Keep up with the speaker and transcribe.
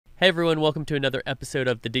Hey everyone, welcome to another episode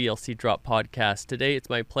of the DLC Drop Podcast. Today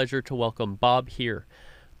it's my pleasure to welcome Bob Heer.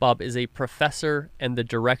 Bob is a professor and the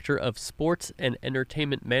Director of Sports and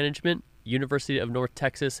Entertainment Management, University of North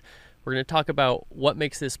Texas. We're going to talk about what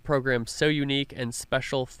makes this program so unique and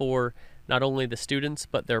special for not only the students,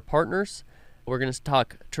 but their partners. We're going to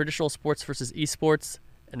talk traditional sports versus esports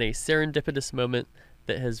and a serendipitous moment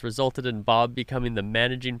that has resulted in Bob becoming the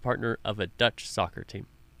managing partner of a Dutch soccer team.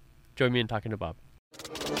 Join me in talking to Bob.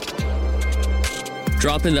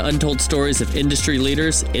 Drop in the untold stories of industry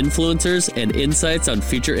leaders, influencers, and insights on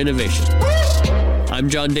future innovation. I'm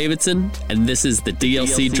John Davidson, and this is the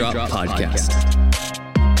DLC Drop Podcast.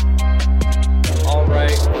 All right.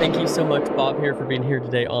 Thank you so much, Bob, here for being here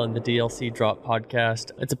today on the DLC Drop Podcast.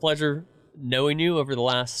 It's a pleasure knowing you over the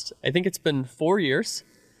last, I think it's been 4 years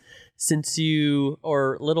since you,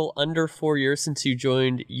 or a little under 4 years since you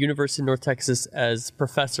joined University of North Texas as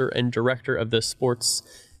professor and director of the Sports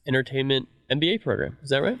Entertainment MBA program. Is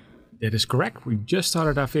that right? That is correct. We just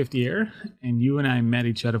started our 5th year, and you and I met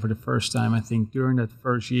each other for the first time, I think, during that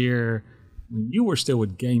first year when you were still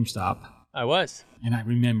with GameStop. I was. And I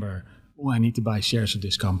remember, I need to buy shares of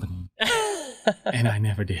this company. And I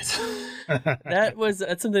never did.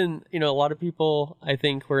 That's something, a lot of people, I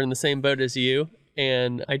think, were in the same boat as you.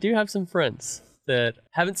 And I do have some friends that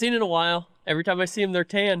haven't seen in a while. Every time I see them, they're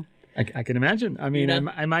tan. I can imagine. I mean,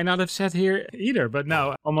 I might not have sat here either, but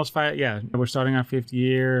no, almost 5. Yeah, we're starting our 5th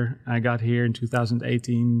year. I got here in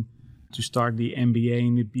 2018 to start the MBA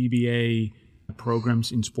and the BBA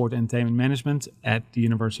programs in sport entertainment management at the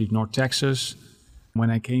University of North Texas. When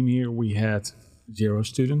I came here, we had 0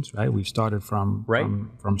 students, right? We started from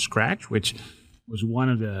scratch, which was one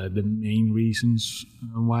of the main reasons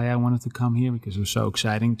why I wanted to come here, because it was so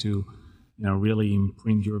exciting to really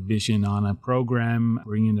imprint your vision on a program,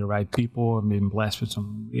 bring in the right people. I've been blessed with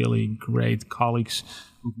some really great colleagues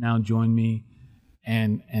who've now joined me,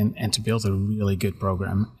 and to build a really good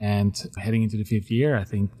program. And heading into the 5th year, I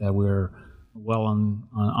think that we're well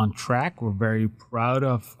on track. We're very proud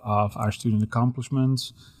of our student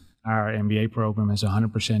accomplishments. Our MBA program has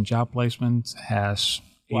 100% job placement, has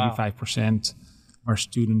 85% of our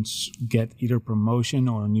students get either promotion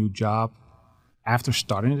or a new job after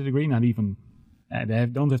starting the degree. Not even, they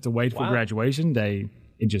don't have to wait for graduation.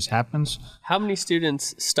 It just happens. How many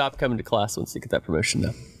students stop coming to class once they get that promotion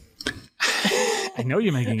though? I know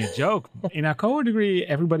you're making a joke. In our cohort degree,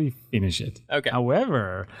 everybody finished it. Okay.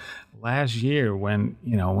 However, last year when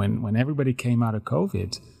everybody came out of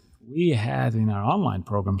COVID, we had in our online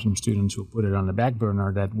program some students who put it on the back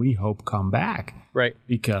burner that we hope come back. Right.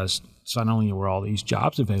 Because suddenly were all these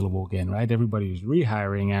jobs available again, right? Everybody was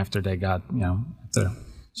rehiring after they got, after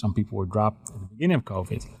some people were dropped at the beginning of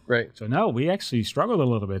COVID. Right. So no, we actually struggled a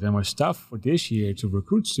little bit, and we're tough for this year to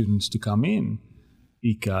recruit students to come in,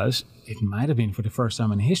 because it might have been for the first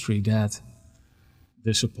time in history that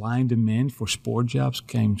the supply and demand for sport jobs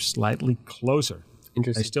came slightly closer.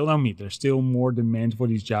 Interesting. They still don't meet. There's still more demand for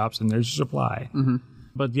these jobs than there's a supply. Mm-hmm.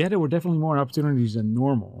 But yeah, there were definitely more opportunities than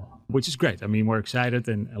normal, which is great. I mean, we're excited.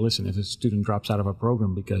 And listen, if a student drops out of our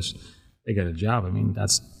program because they get a job, I mean,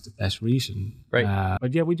 that's the best reason. Right.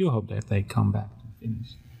 But yeah, we do hope that they come back to finish.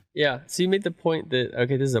 Yeah. So you made the point that,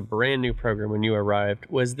 okay, this is a brand new program when you arrived.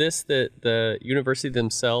 Was this that the university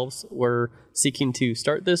themselves were seeking to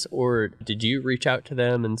start this, or did you reach out to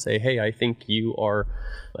them and say, hey, I think you are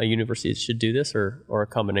a university that should do this, or a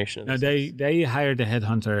combination of this? No, they hired a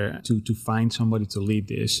headhunter to find somebody to lead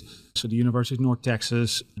this. So the University of North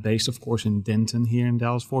Texas, based, of course, in Denton here in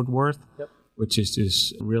Dallas-Fort Worth, Yep. which is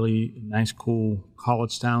this really nice, cool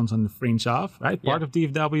college towns on the fringe of, right? Part of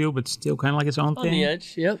DFW, but still kind of like its own thing. On the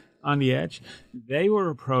edge, yep. On the edge. They were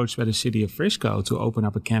approached by the city of Frisco to open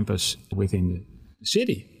up a campus within the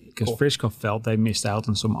city, because Frisco felt they missed out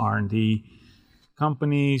on some R&D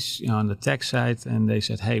companies on the tech side, and they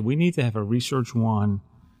said, hey, we need to have a research one,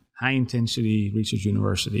 high-intensity research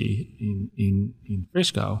university in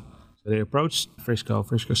Frisco. So they approached Frisco.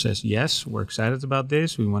 Frisco says, yes, we're excited about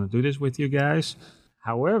this. We want to do this with you guys.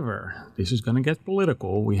 However, this is going to get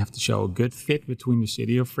political. We have to show a good fit between the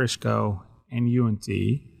city of Frisco and UNT.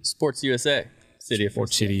 Sports USA.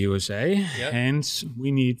 Sports City USA. Yep. Hence,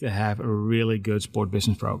 we need to have a really good sport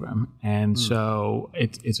business program. And so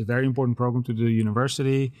it's a very important program to the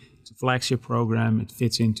university. It's a flagship program. It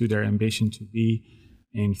fits into their ambition to be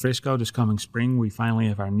in Frisco this coming spring. We finally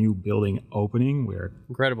have our new building opening. We're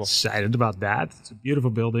excited about that. It's a beautiful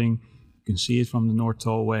building. You can see it from the North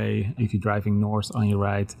Tollway if you're driving north on your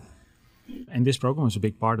right. And this program was a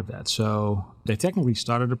big part of that. So they technically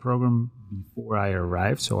started the program before I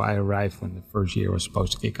arrived. So I arrived when the first year was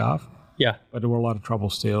supposed to kick off. Yeah. But there were a lot of trouble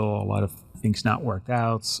still, a lot of things not worked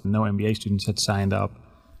out. No MBA students had signed up.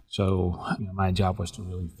 So my job was to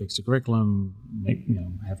really fix the curriculum,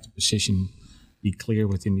 have the position be clear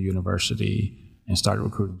within the university, and start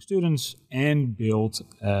recruiting students and build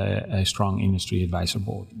a strong industry advisor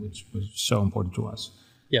board, which was so important to us.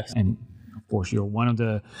 Yes. And of course, you're one of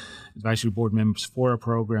the advisory board members for our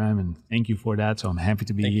program, and thank you for that. So I'm happy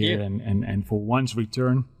to be here and for once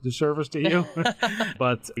return the service to you.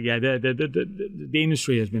 But yeah, the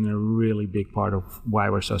industry has been a really big part of why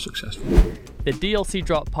we're so successful. The DLC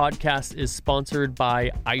Drop podcast is sponsored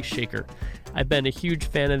by Ice Shaker. I've been a huge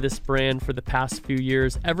fan of this brand for the past few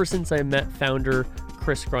years, ever since I met founder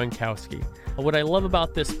Chris Gronkowski. What I love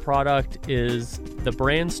about this product is the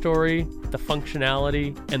brand story, the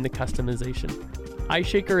functionality, and the customization. Ice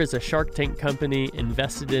Shaker is a Shark Tank company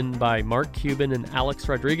invested in by Mark Cuban and Alex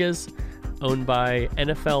Rodriguez, owned by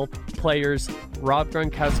NFL players Rob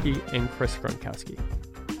Gronkowski and Chris Gronkowski.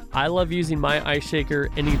 I love using my Ice Shaker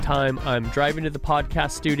anytime I'm driving to the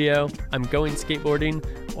podcast studio, I'm going skateboarding,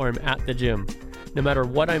 or I'm at the gym. No matter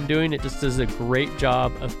what I'm doing, it just does a great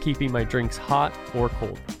job of keeping my drinks hot or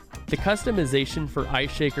cold. The customization for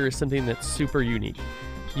Ice Shaker is something that's super unique.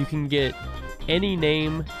 You can get any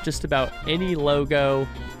name, just about any logo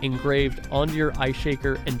engraved onto your Ice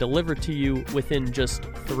Shaker and delivered to you within just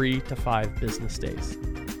 3 to 5 business days.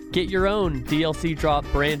 Get your own DLC Drop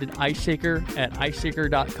branded Ice Shaker at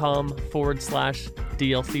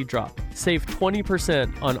iceshaker.com/DLC Drop. Save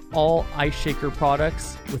 20% on all Ice Shaker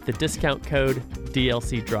products with the discount code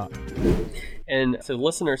DLC Drop. And so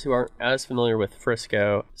listeners who aren't as familiar with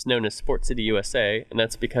Frisco, it's known as Sports City USA, and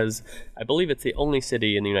that's because I believe it's the only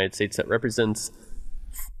city in the United States that represents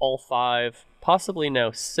all 5, possibly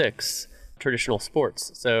now 6 traditional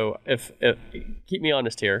sports. So if keep me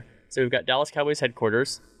honest here. So we've got Dallas Cowboys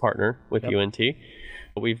headquarters, partner with UNT.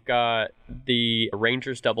 We've got the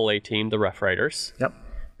Rangers AA team, the Rough Riders. Yep.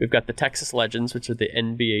 We've got the Texas Legends, which are the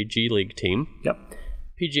NBA G League team. Yep.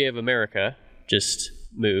 PGA of America just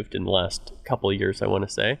moved in the last couple of years, I want to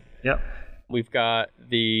say. Yep. We've got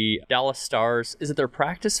the Dallas Stars. Is it their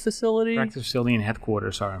practice facility? Practice facility and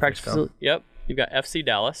headquarters are in Frisco. Yep. You've got FC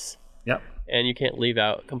Dallas. Yep. And you can't leave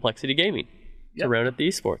out Complexity Gaming to round up the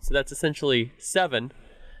esports. So that's essentially 7.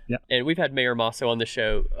 Yeah. And we've had Mayor Mosso on the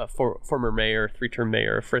show, former mayor, 3-term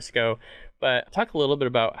mayor of Frisco. But talk a little bit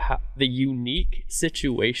about the unique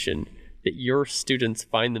situation that your students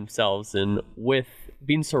find themselves in with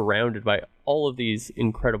being surrounded by all of these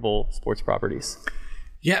incredible sports properties.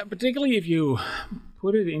 Yeah, particularly if you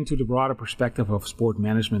put it into the broader perspective of sport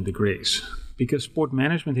management degrees. Because sport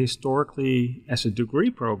management historically, as a degree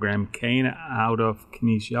program, came out of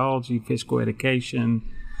kinesiology, physical education,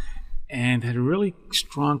 and had a really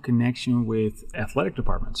strong connection with athletic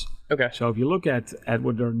departments. Okay. So if you look at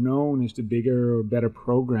what are known as the bigger or better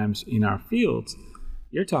programs in our field,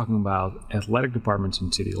 you're talking about athletic departments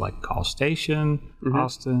in cities like College Station,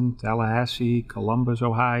 Austin, Tallahassee, Columbus,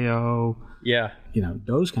 Ohio. Yeah.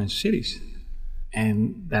 Those kinds of cities.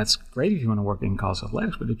 And that's great if you want to work in college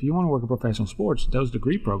athletics, but if you want to work in professional sports, those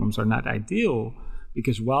degree programs are not ideal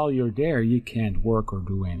because while you're there, you can't work or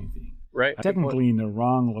do anything. Right. Technically in the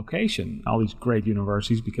wrong location, all these great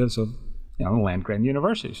universities because of land-grant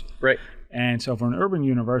universities. Right. And so for an urban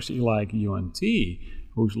university like UNT,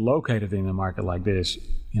 who's located in a market like this,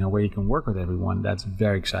 where you can work with everyone, that's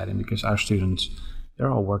very exciting because our students,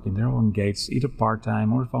 they're all working, they're all engaged, either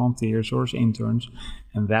part-time or volunteers or as interns,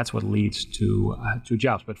 and that's what leads to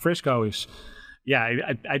jobs. But Frisco is...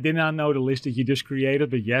 Yeah, I did not know the list that you just created,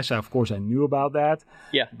 but yes, of course, I knew about that.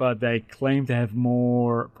 Yeah. But they claim to have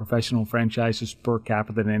more professional franchises per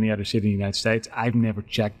capita than any other city in the United States. I've never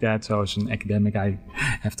checked that, so as an academic, I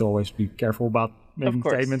have to always be careful about making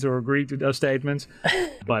statements or agree to those statements.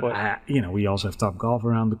 But, we also have Top Golf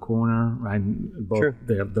around the corner, right? Both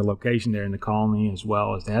the location there in the Colony as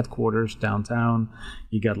well as the headquarters downtown.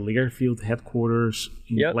 You got Learfield headquarters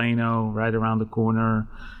in Plano right around the corner.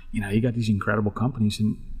 You got these incredible companies,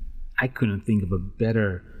 and I couldn't think of a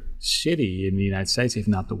better city in the United States, if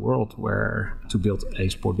not the world, where to build a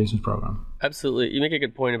sport business program. Absolutely. You make a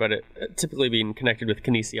good point about it typically being connected with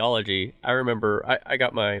kinesiology. I remember I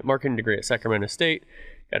got my marketing degree at Sacramento State,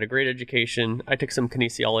 got a great education. I took some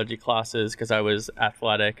kinesiology classes because I was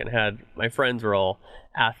athletic and my friends were all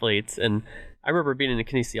athletes. And I remember being in a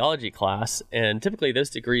kinesiology class, and typically those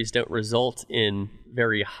degrees don't result in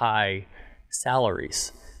very high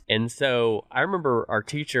salaries. And so I remember our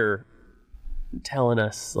teacher telling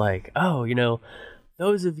us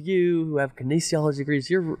those of you who have kinesiology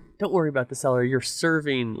degrees, don't worry about the salary. You're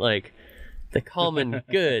serving the common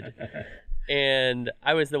good. And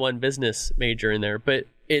I was the one business major in there, but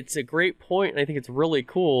it's a great point, and I think it's really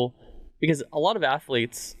cool because a lot of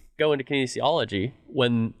athletes go into kinesiology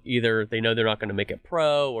when either they know they're not going to make it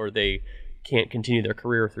pro or they can't continue their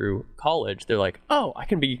career through college. They're like, oh, I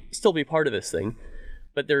can still be part of this thing,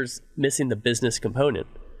 but there's missing the business component.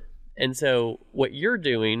 And so what you're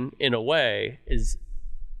doing in a way is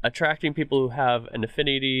attracting people who have an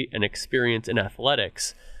affinity and experience in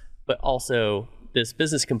athletics, but also this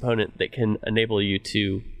business component that can enable you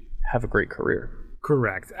to have a great career.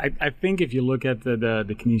 Correct. I think if you look at the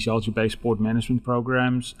kinesiology-based sport management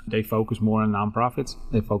programs, they focus more on nonprofits.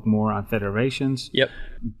 They focus more on federations. Yep.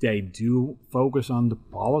 They do focus on the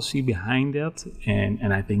policy behind it,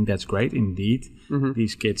 and I think that's great indeed. Mm-hmm.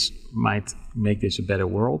 These kids might make this a better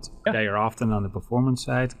world. Yeah. They are often on the performance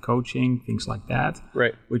side, coaching, things like that,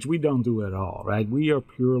 right? Which we don't do at all, right? We are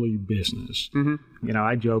purely business. Mm-hmm. You know,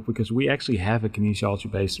 I joke because we actually have a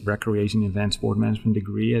kinesiology-based recreation event sport management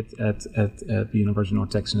degree at the University of North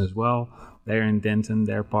Texas as well. They're in Denton.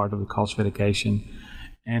 They're part of the college education.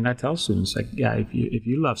 And I tell students, like, yeah, if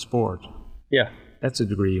you love sport, yeah, that's a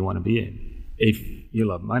degree you want to be in. If you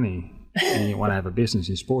love money and you want to have a business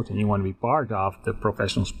in sport and you want to be part of the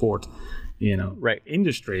professional sport, right,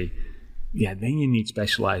 industry, yeah, then you need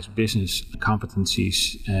specialized business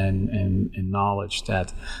competencies and knowledge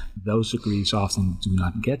that those degrees often do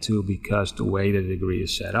not get to because the way the degree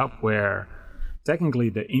is set up, where technically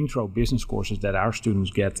the intro business courses that our students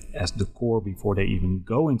get as the core before they even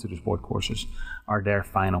go into the sport courses are their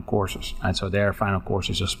final courses. And so their final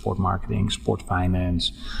courses are sport marketing, sport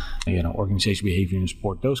finance, organizational behavior in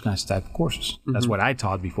sport, those kinds of type of courses. Mm-hmm. That's what I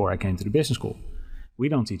taught before I came to the business school. We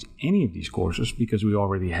don't teach any of these courses because we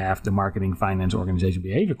already have the marketing, finance, organizational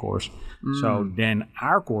behavior course. Mm. So then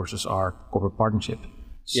our courses are corporate partnership,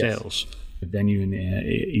 sales, venue and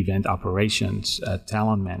event operations,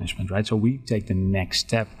 talent management, right? So we take the next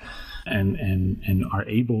step and are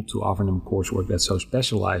able to offer them coursework that's so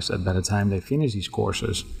specialized that by the time they finish these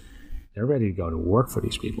courses, they're ready to go to work for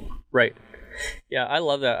these people. Right. Yeah, I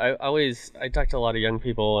love that. I talk to a lot of young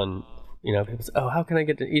people and people say, oh, how can I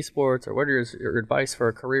get to esports, or what is your advice for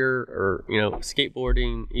a career, or,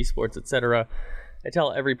 skateboarding, esports, etc. I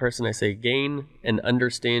tell every person, I say, gain an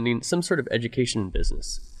understanding, some sort of education in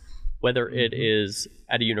business, whether it is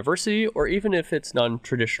at a university or even if it's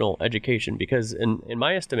non-traditional education, because in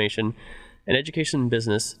my estimation, an education in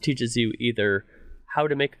business teaches you either how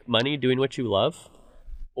to make money doing what you love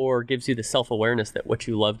or gives you the self-awareness that what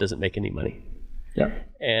you love doesn't make any money. Yeah.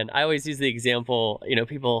 And I always use the example,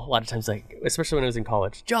 people a lot of times, like, especially when I was in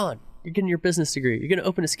college, John, you're getting your business degree. You're going to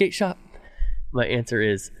open a skate shop. My answer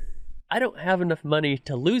is, I don't have enough money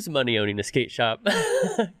to lose money owning a skate shop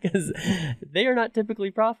because they are not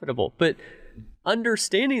typically profitable. But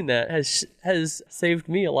understanding that has saved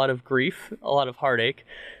me a lot of grief, a lot of heartache.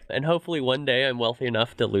 And hopefully one day I'm wealthy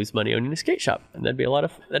enough to lose money owning a skate shop. And that'd be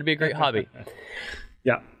a great hobby.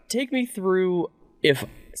 Yeah. Take me through if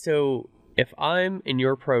I'm in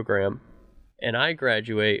your program and I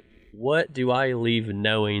graduate, what do I leave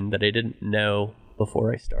knowing that I didn't know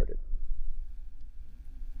before I started?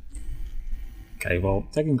 Okay, well,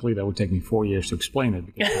 technically that would take me 4 years to explain it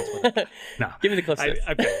because that's what. No, give me the cliff notes.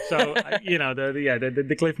 Okay, so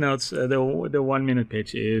the cliff notes, the 1 minute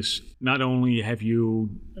pitch is not only have you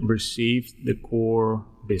received the core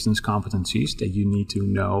business competencies that you need to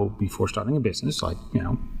know before starting a business, like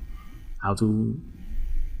how to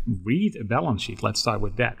read a balance sheet. Let's start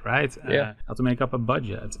with that, right? Yeah. How to make up a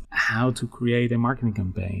budget, how to create a marketing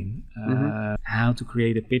campaign, how to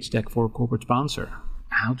create a pitch deck for a corporate sponsor,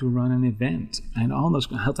 how to run an event, and all those,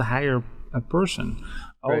 how to hire a person.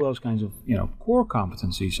 All those kinds of core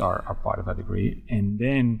competencies are part of a degree. And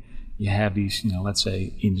then you have these, let's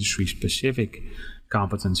say industry specific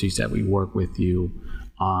competencies that we work with you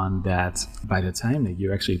on, that by the time that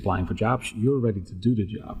you're actually applying for jobs, you're ready to do the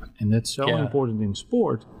job. And that's so important in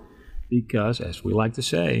sport because, as we like to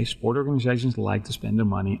say, sport organizations like to spend their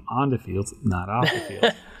money on the field, not off the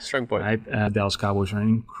field. Strong point. Right? Dallas Cowboys are an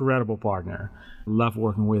incredible partner. Love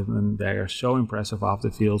working with them. They are so impressive off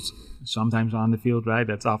the field, sometimes on the field, right?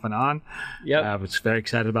 That's off and on. Yeah. I was very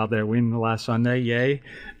excited about their win last Sunday. Yay.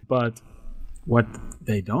 But what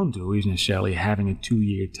they don't do is necessarily having a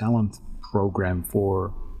 2-year talent program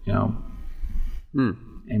for,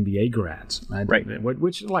 MBA grads, right?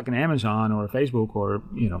 Which is like an Amazon or a Facebook or,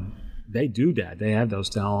 they do that. They have those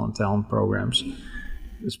talent programs.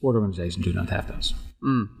 The sport organizations do not have those.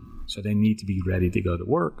 So they need to be ready to go to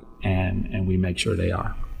work, and we make sure they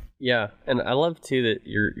are. Yeah, and I love too that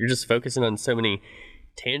you're just focusing on so many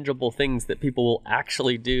tangible things that people will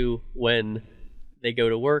actually do when they go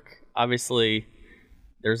to work. Obviously,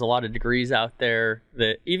 there's a lot of degrees out there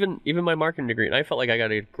that even my marketing degree, and I felt like I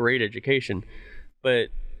got a great education, but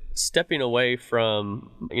stepping away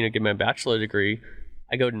from, getting my bachelor degree,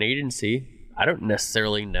 I go to an agency. I don't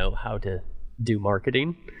necessarily know how to do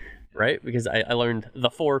marketing, right? Because I learned the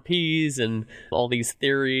 4 Ps and all these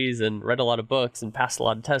theories and read a lot of books and passed a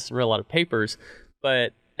lot of tests and read a lot of papers.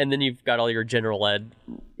 And then you've got all your general ed,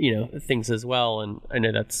 things as well. And I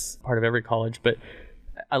know that's part of every college, but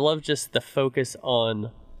I love just the focus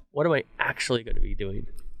on what am I actually going to be doing.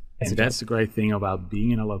 And that's the great thing about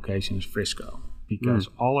being in a location is Frisco, because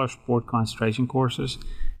all our sport concentration courses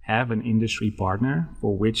have an industry partner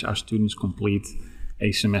for which our students complete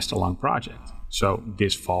a semester-long project. So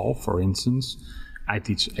this fall, for instance, I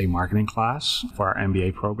teach a marketing class for our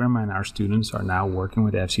MBA program, and our students are now working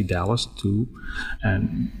with FC Dallas to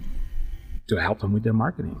help them with their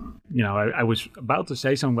marketing. I was about to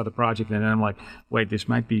say something about the project, and then I'm like, wait, this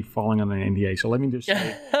might be falling under an NDA. So let me just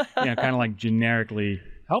say, kind of like generically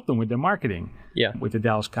help them with their marketing. Yeah. With the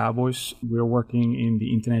Dallas Cowboys, we're working in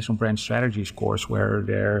the International Brand Strategies course where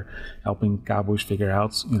they're helping Cowboys figure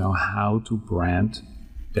out, how to brand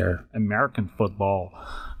their American football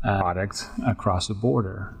product across the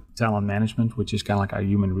border. Talent management, which is kind of like our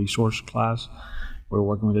human resource class. We're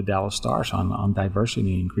working with the Dallas Stars on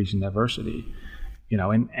diversity, increasing diversity.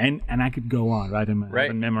 And I could go on, right? I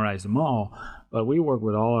haven't memorized them all. But we work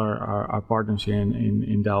with all our partners here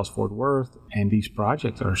in Dallas-Fort Worth, and these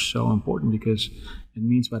projects are so important because it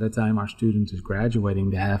means by the time our student is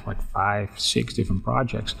graduating, they have like 5-6 different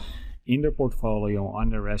projects in their portfolio,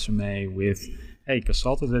 on their resume with, hey,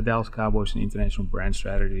 consulted the Dallas Cowboys and International Brand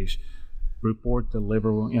Strategies, report,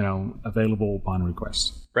 deliver, available upon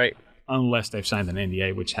request. Right. Unless they've signed an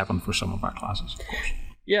NDA, which happened for some of our classes, of course.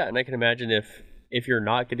 Yeah, and I can imagine if you're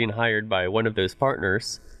not getting hired by one of those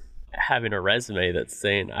partners, having a resume that's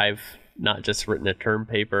saying I've not just written a term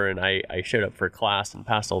paper and I showed up for class and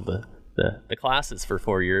passed all the classes for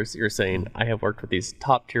 4 years. You're saying I have worked with these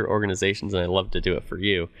top tier organizations and I love to do it for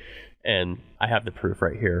you. And I have the proof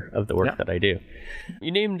right here of the work that I do.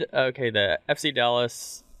 You named, the FC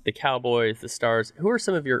Dallas, the Cowboys, the Stars. Who are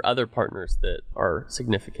some of your other partners that are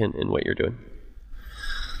significant in what you're doing?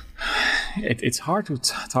 It's hard to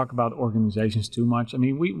talk about organizations too much. I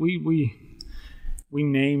mean, we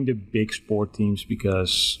name the big sport teams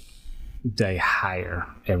because they hire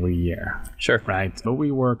every year. Sure. Right. But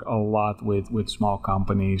we work a lot with small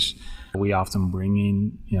companies. We often bring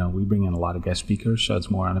in a lot of guest speakers, so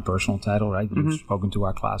it's more on a personal title, right? You've spoken to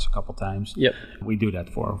our class a couple times. Yep. We do that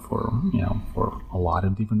for a lot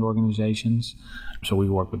of different organizations. So we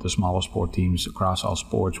work with the smaller sport teams across all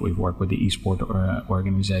sports. We've worked with the esport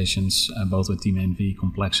organizations, both with Team Envy,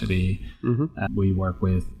 Complexity. We work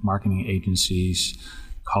with marketing agencies,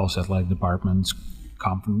 college athletic departments,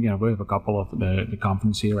 we have a couple of the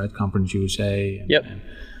conference here at Conference USA. And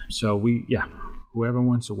so whoever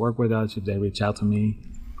wants to work with us, if they reach out to me,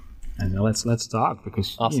 and let's talk,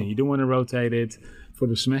 because awesome. You do want to rotate it. For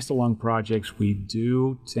the semester-long projects, we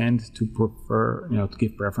do tend to prefer, to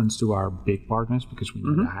give preference to our big partners because we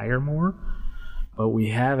need to hire more. But we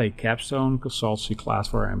have a capstone consultancy class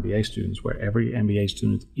for our MBA students where every MBA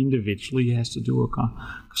student individually has to do a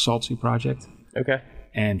consultancy project. Okay.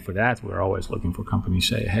 And for that, we're always looking for companies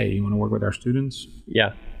say, hey, you want to work with our students?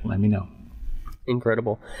 Yeah. Let me know.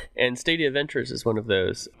 Incredible. And Stadia Ventures is one of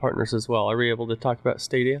those partners as well. Are we able to talk about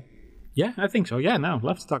Stadia? Yeah, I think so. Yeah, no,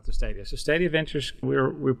 love to talk to Stadia. So Stadia Ventures,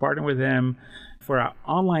 we're partnering with them for our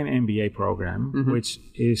online MBA program, which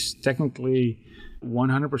is technically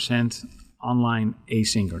 100% online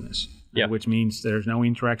asynchronous. Yeah. Which means there's no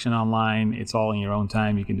interaction online. It's all in your own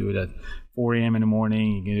time. You can do it at 4 a.m. in the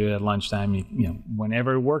morning. You can do it at lunchtime.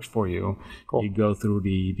 Whenever it works for you. Cool. You go through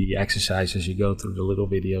the exercises. You go through the little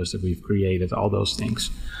videos that we've created. All those things.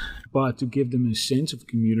 But to give them a sense of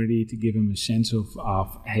community, to give them a sense of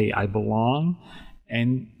hey, I belong,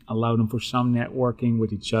 and allow them for some networking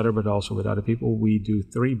with each other, but also with other people, we do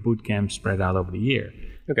 3 boot camps spread out over the year.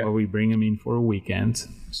 Okay. Where we bring them in for a weekend,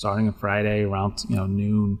 starting on Friday around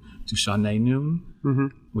noon to Sunday noon.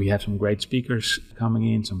 We have some great speakers coming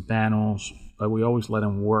in, some panels, but we always let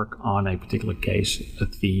them work on a particular case, a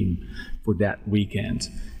theme for that weekend.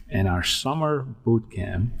 And our summer boot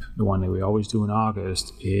camp, the one that we always do in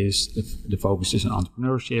August, is the focus is on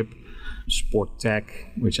entrepreneurship, sport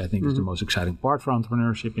tech, which I think is the most exciting part for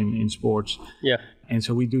entrepreneurship in sports. Yeah. And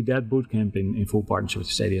so we do that boot camp in full partnership with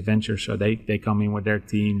Stadia Ventures. So they come in with their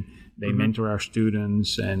team, they mentor our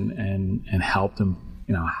students and help them.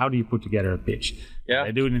 How do you put together a pitch? Yeah.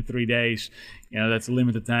 They do it in 3 days. That's a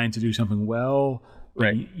limited time to do something well.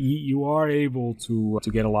 Right. You are able to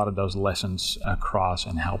get a lot of those lessons across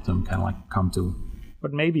and help them kind of like come to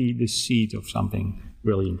but maybe the seed of something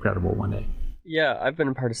really incredible one day. Yeah, I've been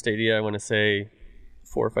a part of Stadia, I want to say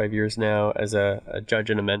 4 or 5 years now as a judge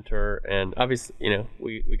and a mentor. And obviously,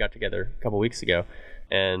 we got together a couple weeks ago.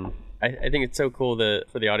 And I think it's so cool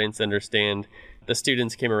for the audience to understand the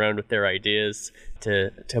students came around with their ideas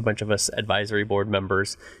to a bunch of us advisory board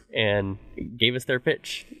members and gave us their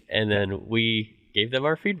pitch. And then we gave them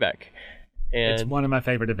our feedback. And it's one of my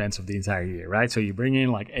favorite events of the entire year, right? So you bring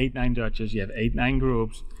in like 8-9 judges, you have 8-9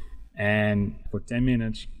 groups, and for 10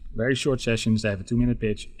 minutes, very short sessions, they have a 2-minute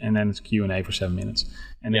pitch, and then it's Q&A for 7 minutes.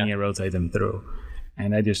 And then you rotate them through.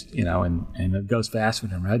 And I just, and it goes fast for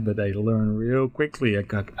them, right? But they learn real quickly.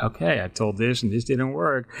 Okay, I told this and this didn't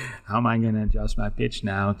work. How am I going to adjust my pitch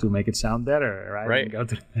now to make it sound better, right?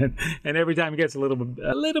 Right. And every time it gets a little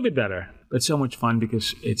bit better. But so much fun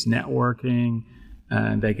because it's networking,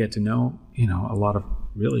 and they get to know, a lot of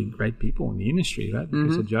really great people in the industry, right?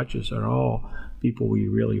 Because the judges are all people we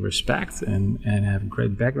really respect and have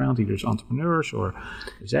great background, either as entrepreneurs or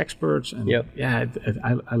as experts. And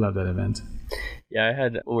I love that event. Yeah,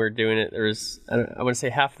 when we were doing it, there was, I want to say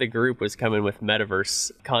half the group was coming with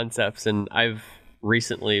metaverse concepts, and I've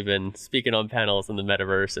recently been speaking on panels in the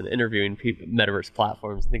metaverse and interviewing metaverse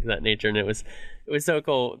platforms and things of that nature, and it was so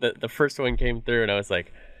cool that the first one came through, and I was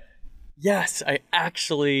like, yes, I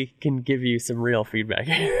actually can give you some real feedback.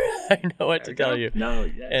 I know what to tell you. No,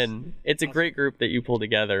 yes. And it's a great group that you pull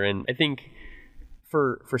together, and I think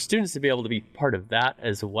for students to be able to be part of that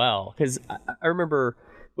as well, because I remember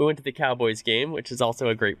we went to the Cowboys game, which is also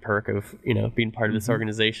a great perk of being part of this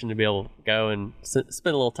organization, to be able to go and spend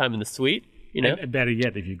a little time in the suite. And better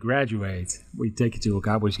yet, if you graduate, we take you to a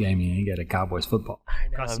Cowboys game and you get a Cowboys football.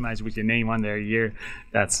 Customized with your name on there a year.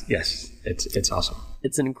 It's awesome.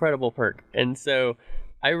 It's an incredible perk. And so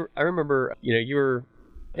I remember, you were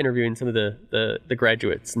interviewing some of the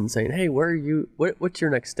graduates and saying, hey, where are you? What's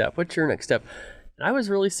your next step? What's your next step? And I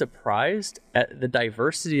was really surprised at the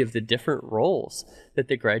diversity of the different roles that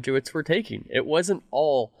the graduates were taking. It wasn't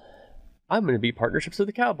all, I'm going to be partnerships with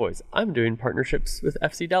the Cowboys, I'm doing partnerships with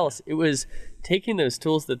FC Dallas. It was taking those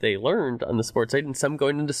tools that they learned on the sports side, and some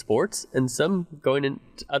going into sports and some going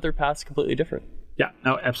into other paths completely different. Yeah,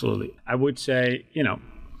 no, absolutely. I would say,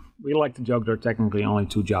 we like to joke there are technically only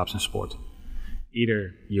 2 jobs in sport.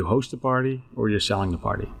 Either you host a party or you're selling the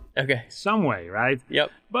party. Okay. Some way, right?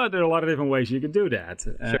 Yep. But there are a lot of different ways you could do that.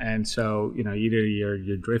 Sure. And so, either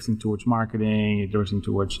you're drifting towards marketing, you're drifting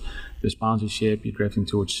towards the sponsorship, you're drifting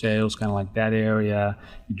towards sales, kind of like that area.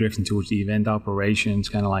 You're drifting towards the event operations,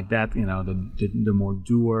 kind of like that, the more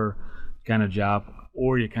doer kind of job.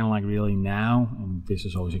 Or you're kind of like really now, and this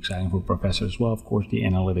is always exciting for professors as well, of course, the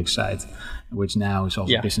analytics side, which now is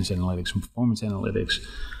also business analytics and performance analytics.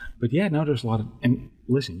 But there's a lot of, and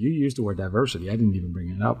listen, you used the word diversity. I didn't even bring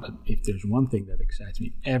it up, but if there's one thing that excites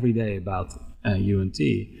me every day about UNT,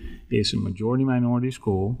 is a majority minority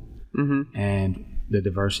school, and the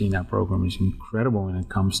diversity in that program is incredible when it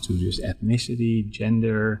comes to just ethnicity,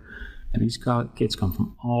 gender, and these kids come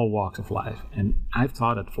from all walks of life. And I've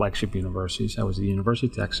taught at flagship universities. I was at the University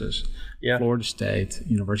of Texas, Florida State,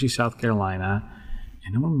 University of South Carolina,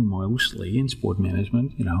 and they were mostly in sport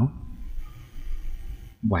management,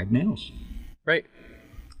 white males. Right.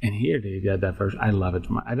 And here they got that first. I love it.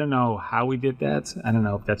 I don't know how we did that. I don't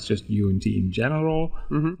know if that's just UNT in general.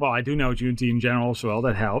 Well, I do know it's UNT in general, so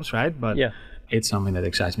that helps, right? But it's something that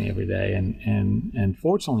excites me every day. And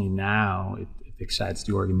fortunately now it excites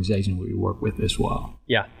the organization we work with as well.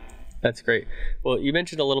 Yeah, that's great. Well, you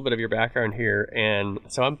mentioned a little bit of your background here. And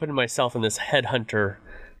so I'm putting myself in this headhunter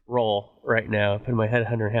role right now, putting my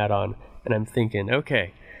headhunter hat on. And I'm thinking,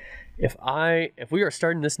 okay, if we are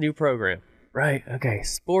starting this new program, right? Okay,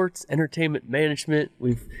 sports, entertainment management,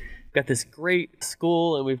 we've got this great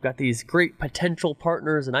school and we've got these great potential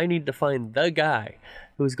partners, and I need to find the guy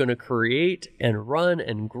who's going to create and run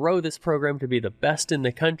and grow this program to be the best in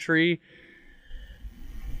the country.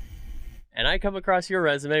 And I come across your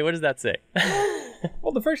resume. What does that say?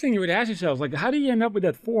 Well, the first thing you would ask yourself is, how do you end up with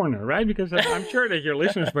that foreigner, right? Because I'm sure that your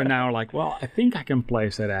listeners by now are like, well, I think I can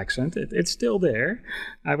place that accent. It's still there.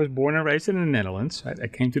 I was born and raised in the Netherlands. I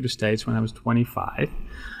came to the States when I was 25.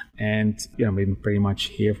 And, I've been pretty much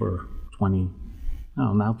here for 20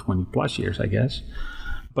 plus years, I guess.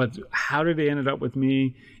 But how did they end up with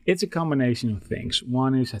me? It's a combination of things.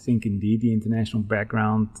 One is, I think, indeed, the international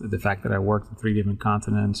background, the fact that I worked in 3 different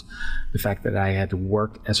continents, the fact that I had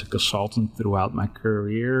worked as a consultant throughout my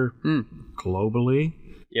career globally.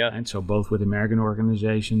 Yeah. And so both with American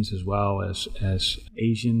organizations as well as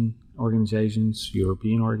Asian organizations,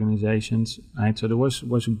 European organizations. Right? So there was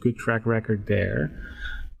a good track record there.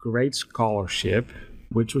 Great scholarship.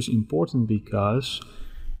 which was important because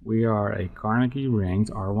we are a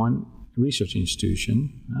Carnegie-ranked R1 research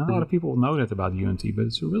institution. Not a lot of people know that about UNT, but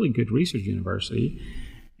it's a really good research university.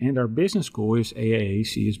 And our business school is AAA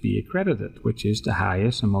CSB accredited, which is the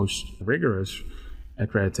highest and most rigorous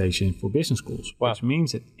accreditation for business schools. Wow. Which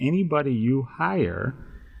means that anybody you hire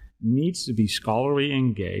needs to be scholarly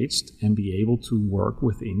engaged and be able to work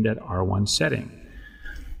within that R1 setting.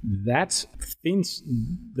 That thins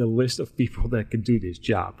the list of people that can do this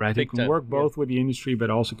job, right? Who can work both with the industry but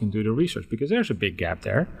also can do the research, because there's a big gap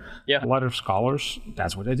there. Yeah. A lot of scholars,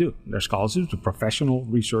 that's what they do. They're scholars, they're professional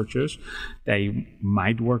researchers. They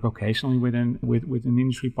might work occasionally with an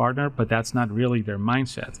industry partner, but that's not really their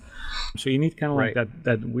mindset. So you need kind of like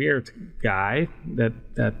that weird guy that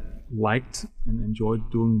liked and enjoyed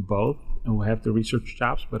doing both, and will have the research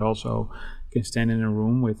jobs, but also can stand in a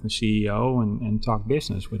room with the CEO and talk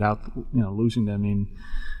business without losing them in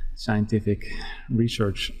scientific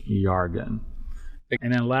research jargon.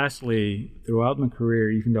 And then lastly, throughout my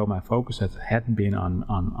career, even though my focus had been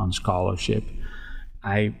on scholarship,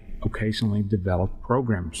 I occasionally developed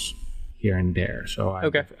programs here and there. So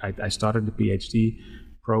I started the PhD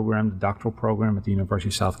program, the doctoral program at the University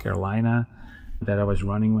of South Carolina that I was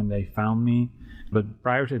running when they found me. But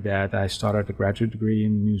prior to that, I started a graduate degree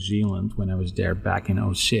in New Zealand when I was there back in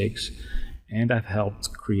 2006. And I've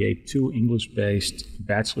helped create 2 English-based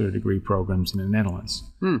bachelor degree programs in the Netherlands.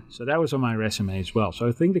 So that was on my resume as well. So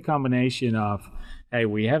I think the combination of, hey,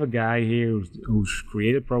 we have a guy here who's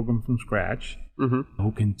created a program from scratch,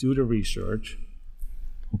 who can do the research,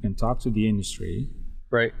 who can talk to the industry.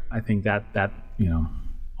 Right. I think that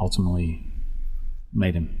ultimately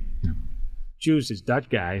made him choose this Dutch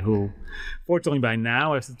guy who, fortunately by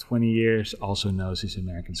now, after 20 years, also knows his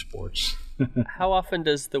American sports. How often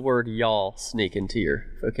does the word y'all sneak into your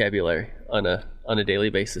vocabulary on a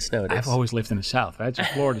daily basis nowadays? I've always lived in the South, right? So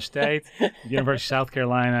Florida State, University of South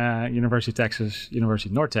Carolina, University of Texas, University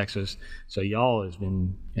of North Texas. So y'all has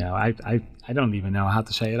been, I don't even know how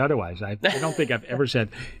to say it otherwise. I don't think I've ever said,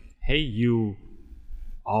 hey, you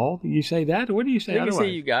all? Do you say that? What do you say otherwise? You say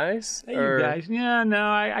you guys? Hey, you guys. Yeah, no,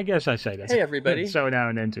 I guess I say that. Hey, everybody. So now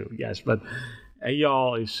and then too, yes. But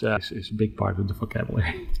y'all is a big part of the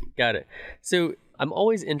vocabulary. Got it. So I'm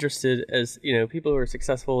always interested, as people who are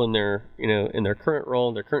successful in their in their current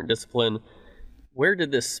role, their current discipline. Where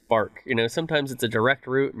did this spark? Sometimes it's a direct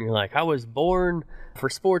route, and you're like, I was born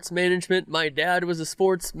for sports management. My dad was a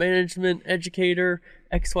sports management educator,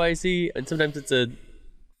 XYZ, and sometimes it's a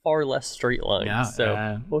far less straight line. Yeah,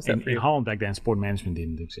 so what was that for you? In Holland back then, sport management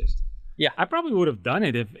didn't exist. Yeah. I probably would have done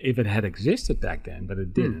it if it had existed back then, but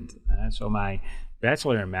it didn't. So my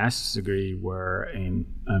bachelor and master's degree were in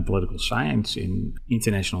political science in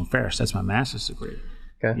international affairs. That's my master's degree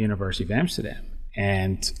at the University of Amsterdam.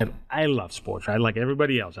 And I love sports, right? Like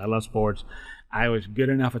everybody else, I love sports. I was good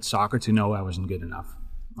enough at soccer to know I wasn't good enough.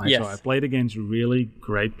 Right? Yes. So I played against really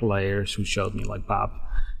great players who showed me, like, Bob,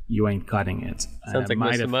 you ain't cutting it. Sounds like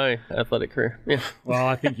most of my athletic career. Yeah. Well,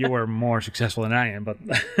 I think you were more successful than I am, but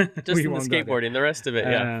just in the skateboarding. The rest of it,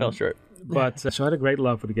 fell short. But so I had a great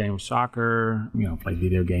love for the game of soccer. Played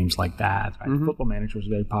video games like that. Right? Football Manager was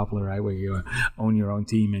very popular, right? Where you own your own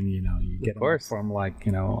team and you get from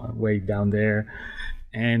way down there.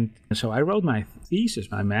 And so I wrote my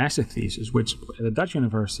thesis, my master thesis, which at a Dutch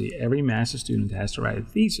university, every master student has to write a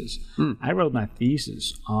thesis. I wrote my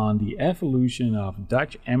thesis on the evolution of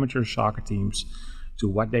Dutch amateur soccer teams to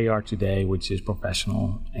what they are today, which is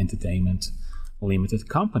professional entertainment limited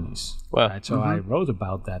companies. Wow. Right? So I wrote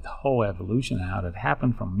about that whole evolution, how that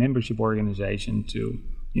happened from membership organization to,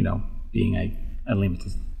 being a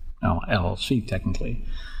limited LLC technically.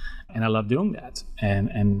 And I love doing that.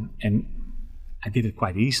 And I did it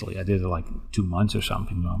quite easily. I did it like 2 months or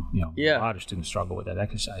something. A lot of students struggle with that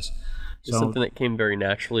exercise. Just something that came very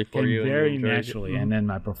naturally for you. Very naturally. And then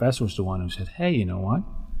my professor was the one who said, hey, you know what?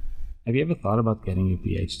 Have you ever thought about getting your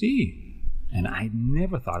PhD? And I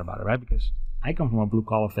never thought about it, right? Because I come from a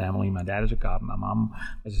blue-collar family. My dad is a cop. My mom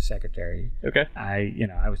was a secretary. Okay.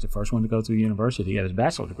 I was the first one to go to university to get his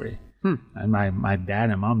bachelor's degree. And my dad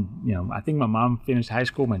and mom, I think my mom finished high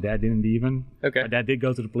school. My dad didn't even. Okay. My dad did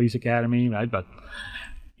go to the police academy, right? But,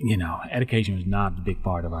 education was not a big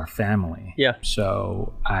part of our family. Yeah.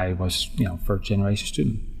 So I was, first-generation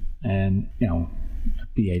student. And,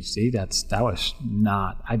 a PhD, that was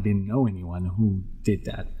not, I didn't know anyone who did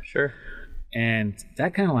that. Sure. And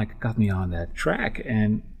that kind of got me on that track.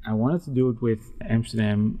 And I wanted to do it with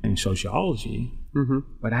Amsterdam in sociology.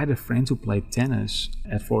 But I had a friend who played tennis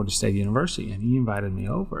at Florida State University, and he invited me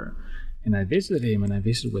over. And I visited him, and I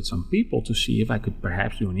visited with some people to see if I could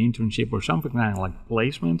perhaps do an internship or something kind of like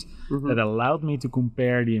placement that allowed me to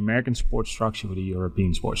compare the American sports structure with the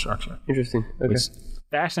European sports structure. Interesting. Okay. Which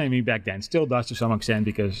fascinated me back then, still does to some extent,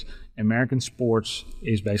 because American sports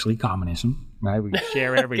is basically communism, right? We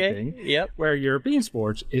share everything. Yep. Where European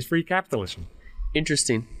sports is free capitalism.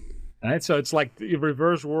 Interesting. Right, so it's like the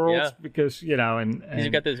reverse worlds because, and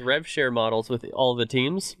you've got those rev share models with all the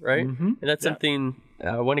teams, right? And that's something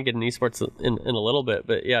I want to get in esports in a little bit,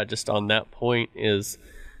 but just on that point is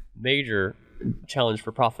major challenge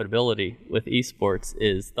for profitability with esports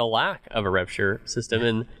is the lack of a rev share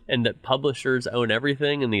system and that publishers own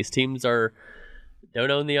everything and these teams don't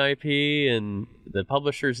own the IP and the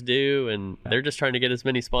publishers do, and they're just trying to get as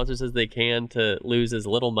many sponsors as they can to lose as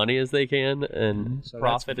little money as they can, and so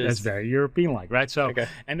profit that's very European-like, right? So,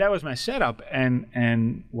 and that was my setup,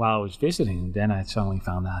 and while I was visiting, then I suddenly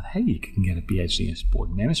found out, hey, you can get a PhD in sport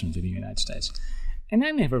management in the United States. And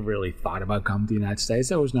I never really thought about coming to the United States.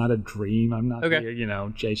 That was not a dream. I'm not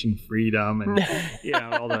here, chasing freedom and,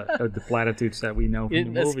 all the platitudes that we know from the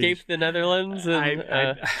movies. Escaped the Netherlands? And,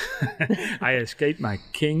 I escaped my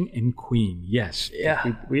king and queen, yes.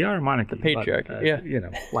 Yeah. We are a monarchy. The patriarchy,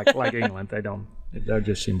 but, like England, they're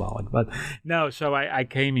just symbolic. But no, so I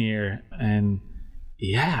came here and,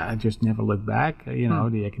 I just never looked back.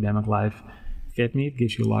 The academic life fit me. It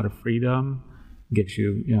gives you a lot of freedom. Gives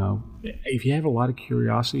you, if you have a lot of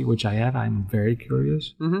curiosity, which I have, I'm very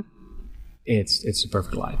curious. It's the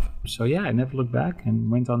perfect life. So I never looked back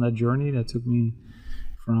and went on that journey that took me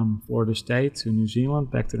from Florida State to New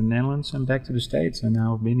Zealand, back to the Netherlands, and back to the States. And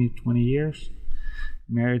now I've been here 20 years,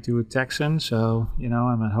 married to a Texan. So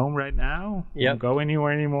I'm at home right now. Don't go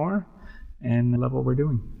anywhere anymore, and I love what we're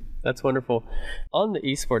doing. That's wonderful. On the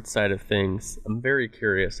esports side of things, I'm very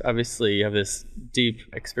curious. Obviously, you have this deep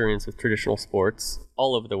experience with traditional sports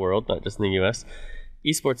all over the world, not just in the US.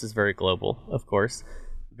 Esports is very global, of course,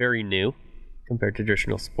 very new compared to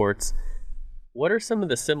traditional sports. What are some of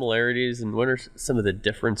the similarities and what are some of the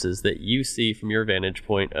differences that you see from your vantage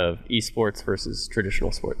point of esports versus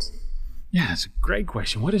traditional sports? Yeah, that's a great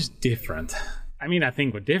question. What is different? I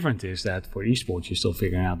think what different is that for esports, you're still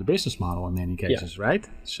figuring out the business model in many cases, right?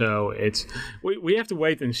 So it's we have to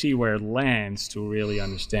wait and see where it lands to really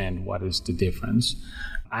understand what is the difference.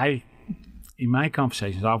 In my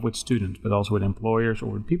conversations, often with students, but also with employers or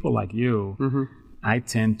with people like you, I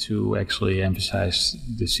tend to actually emphasize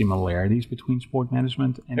the similarities between sport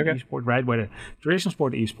management and esport, right? Whether traditional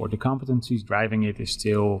sport, esport, the competencies driving it is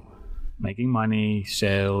still making money,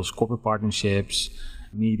 sales, corporate partnerships,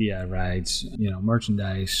 media rights,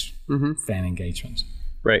 merchandise, fan engagement.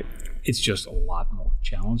 Right. It's just a lot more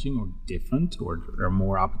challenging or different, or there are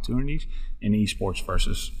more opportunities in esports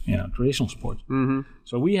versus, traditional sports.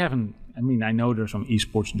 So we haven't, I know there's some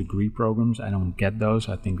esports degree programs. I don't get those.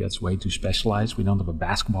 I think that's way too specialized. We don't have a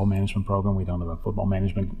basketball management program. We don't have a football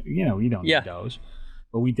management. You don't need those.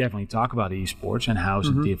 But we definitely talk about esports and how it's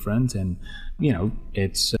different. And,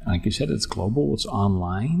 it's, like you said, it's global, it's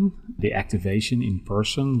online. The activation in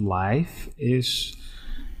person, live is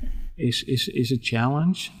a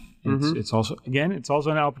challenge. It's also, again, it's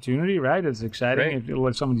also an opportunity, right? It's exciting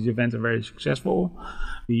if some of these events are very successful.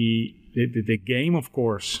 The game, of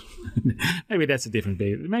course, maybe that's a different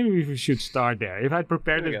bit. Maybe we should start there. If I'd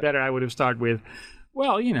prepared this better, I would have started with,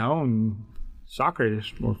 soccer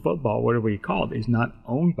or football, whatever you call it, is not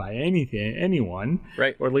owned by anyone,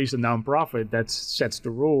 right? Or at least a nonprofit that sets the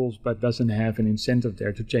rules, but doesn't have an incentive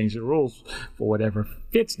there to change the rules for whatever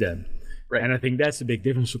fits them. Right. And I think that's the big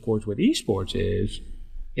difference, of course, with esports is,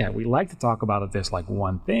 we like to talk about it as like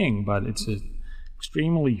one thing, but it's an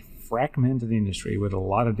extremely fragmented industry with a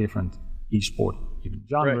lot of different esport even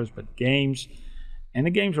genres, but games. And the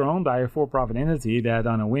games are owned by a for-profit entity that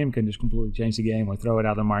on a whim can just completely change the game or throw it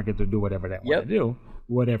out of the market to do whatever they want to do,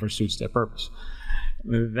 whatever suits their purpose.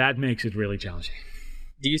 That makes it really challenging.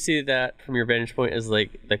 Do you see that from your vantage point as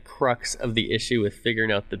like the crux of the issue with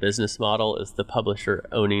figuring out the business model is the publisher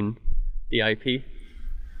owning the IP?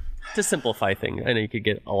 To simplify things, I know you could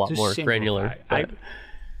get a lot more granular. But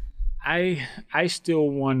I still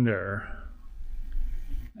wonder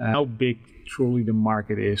how big truly the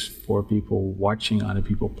market is for people watching other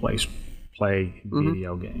people play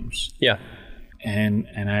video games. Yeah. And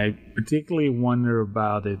I particularly wonder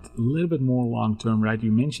about it a little bit more long term, right?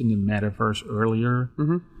 You mentioned the metaverse earlier.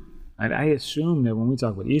 And I assume that when we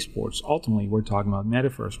talk about esports, ultimately we're talking about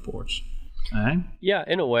metaverse sports. Right? Yeah,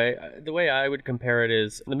 in a way. The way I would compare it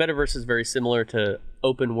is the metaverse is very similar to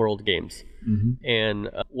open world games. And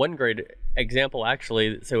one great example,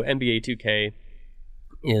 actually, so NBA 2K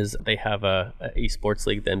is they have a esports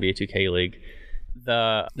league, the NBA 2K league.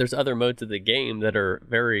 there's other modes of the game that are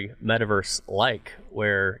very metaverse-like,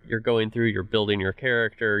 where you're going through, you're building your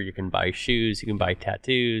character, you can buy shoes, you can buy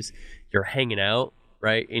tattoos, you're hanging out,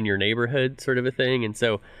 right, in your neighborhood sort of a thing. And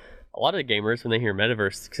so a lot of the gamers, when they hear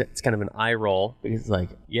metaverse, it's kind of an eye roll, because it's like,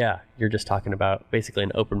 yeah, you're just talking about basically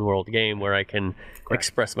an open world game where I can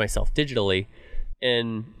express myself digitally.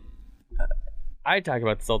 And I talk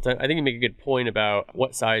about this all the time. I think you make a good point about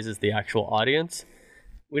what size is the actual audience.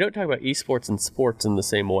 We don't talk about esports and sports in the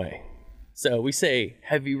same way. So we say,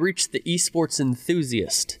 have you reached the esports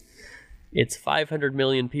enthusiast? It's 500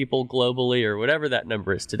 million people globally, or whatever that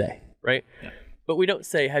number is today, right? Yeah. But we don't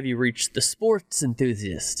say, have you reached the sports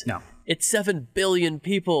enthusiast? No. It's 7 billion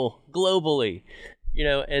people globally,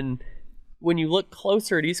 and when you look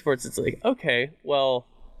closer at esports, it's like, okay, well,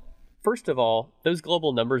 first of all, those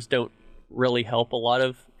global numbers don't really help a lot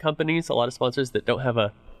of companies, a lot of sponsors that don't have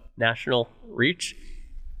a national reach.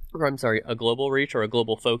 Or I'm sorry, a global reach or a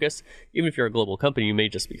global focus. Even if you're a global company, you may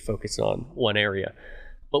just be focused on one area.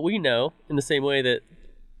 But we know, in the same way that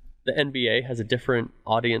the NBA has a different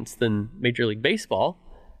audience than Major League Baseball,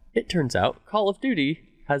 it turns out Call of Duty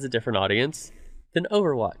has a different audience than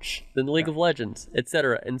Overwatch, than League of Legends,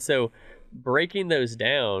 etc. And so breaking those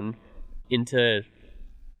down into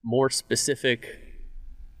more specific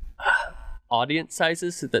audience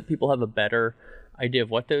sizes so that people have a better idea of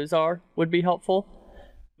what those are would be helpful.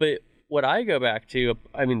 But what I go back to,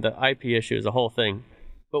 I mean, the IP issue is a whole thing.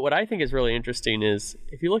 But what I think is really interesting is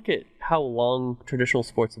if you look at how long traditional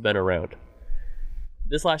sports have been around.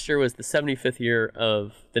 This last year was the 75th year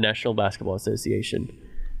of the National Basketball Association.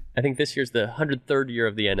 I think this year's the 103rd year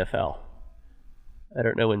of the NFL. I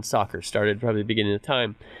don't know when soccer started, probably the beginning of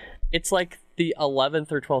time. It's like the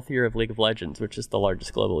 11th or 12th year of League of Legends, which is the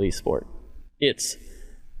largest global esport. It's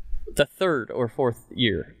the 3rd or 4th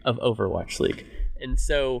year of Overwatch League. And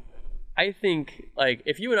so I think, like,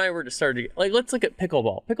 if you and I were to start, like, let's look at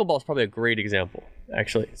pickleball. Pickleball is probably a great example,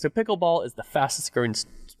 actually. So pickleball is the fastest growing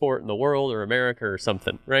sport in the world, or America, or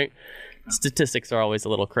something, right? Statistics are always a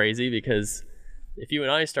little crazy, because if you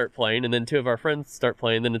and I start playing and then two of our friends start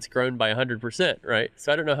playing, then it's grown by 100%, right?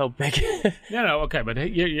 So I don't know how big. Okay, but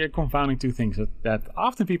you're confounding two things that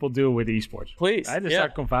often people do with esports. Please, right? They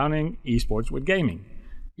start confounding esports with gaming.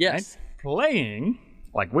 Yes. Right? Playing,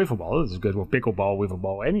 like wiffle ball, this is good with pickleball, wiffle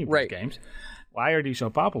ball, any of these games. Why are these so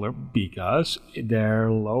popular? Because they're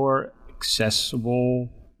more accessible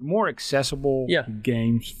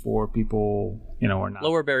games for people, are not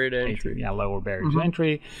lower barrier to entry. Yeah, lower barrier to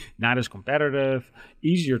entry, not as competitive,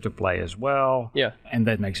 easier to play as well. Yeah, and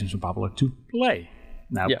that makes them so popular to play.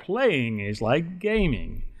 Now, playing is like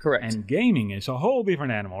gaming. Correct. And gaming is a whole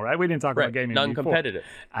different animal, right? We didn't talk about gaming non-competitive.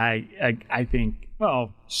 Before. I think,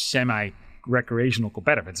 semi-recreational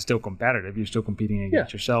competitive. It's still competitive. You're still competing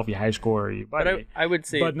against yourself, your high score, or your buddy. But I would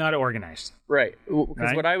say, but not organized. Right.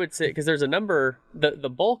 Because what I would say, because there's a number, the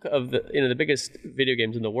bulk of the biggest video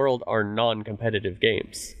games in the world are non-competitive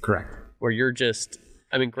games. Correct. Where you're just,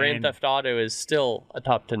 Grand Theft Auto is still a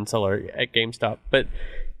top 10 seller at GameStop. But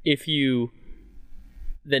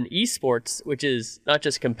then esports, which is not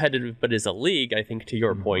just competitive but is a league, I think, to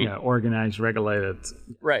your point. Yeah, organized, regulated.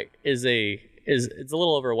 Right. It's a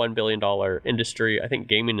little over a $1 billion industry. I think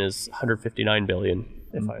gaming is $159 billion,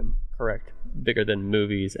 if I'm correct. Bigger than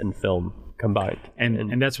movies and film combined.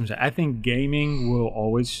 And that's what I'm saying. I think gaming will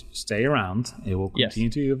always stay around. It will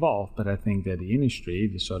continue to evolve. But I think that the industry,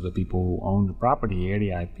 the people who own the property here,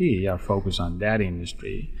 the IP, are focused on that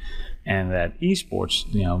industry. And that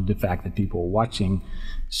esports, the fact that people are watching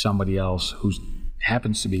somebody else who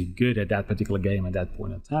happens to be good at that particular game at that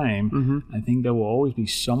point in time, I think there will always be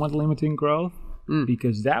somewhat limiting growth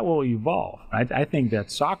because that will evolve, right? I think that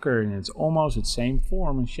soccer in its same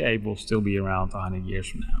form and shape will still be around 100 years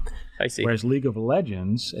from now. I see. Whereas League of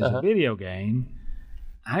Legends as a video game,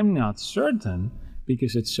 I'm not certain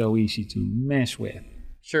because it's so easy to mess with.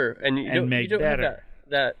 Sure, and you don't have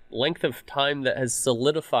that length of time that has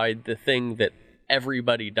solidified the thing that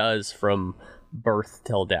everybody does from birth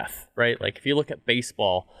till death, right? Like if you look at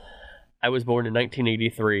baseball, I was born in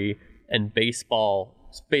 1983, and baseball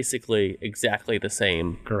is basically exactly the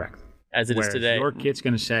same. Correct. As it is today. Your kid's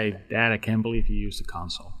going to say, Dad, I can't believe you used a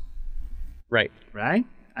console. Right. Right?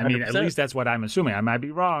 I mean, 100%. At least that's what I'm assuming. I might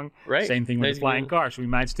be wrong. Right. Same thing with the flying cars. We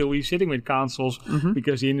might still be sitting with consoles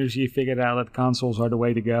because the industry figured out that consoles are the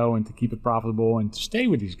way to go and to keep it profitable and to stay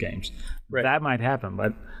with these games. Right. That might happen,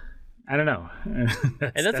 but I don't know.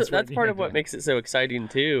 that's part of what makes it so exciting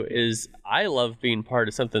too, is I love being part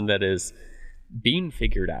of something that is being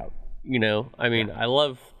figured out. I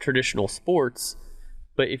love traditional sports,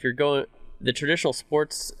 but if you're going, the traditional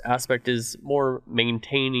sports aspect is more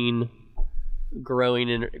maintaining growing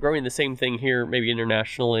the same thing here, maybe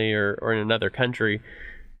internationally or in another country.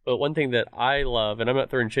 But one thing that I love, and I'm not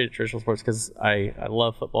throwing shade at traditional sports because I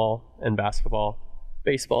love football and basketball,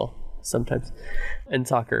 baseball sometimes, and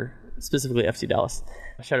soccer, specifically FC Dallas.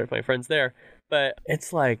 Shout out to my friends there. But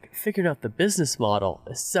it's like figuring out the business model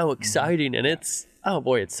is so exciting, and it's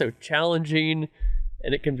so challenging,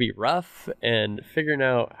 and it can be rough, and figuring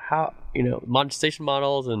out how, monetization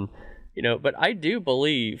models and, but I do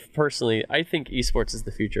believe personally, I think esports is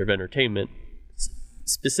the future of entertainment,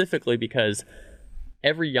 specifically because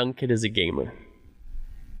every young kid is a gamer,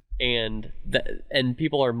 and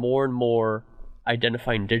people are more and more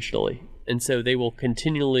identifying digitally, and so they will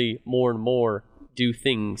continually more and more do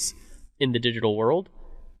things in the digital world,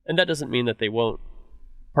 and that doesn't mean that they won't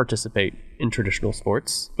participate in traditional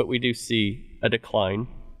sports, but we do see a decline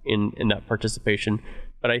in that participation.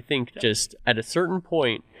 But I think just at a certain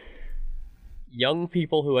point, young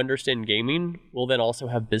people who understand gaming will then also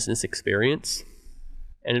have business experience,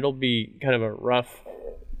 and it'll be kind of a rough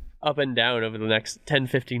up and down over the next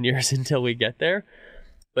 10-15 years until we get there.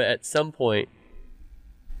 But at some point,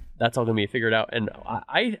 that's all going to be figured out. And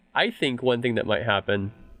I think one thing that might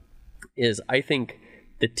happen is I think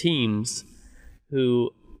the teams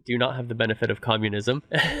who do not have the benefit of communism,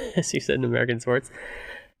 as you said in American sports,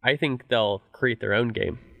 I think they'll create their own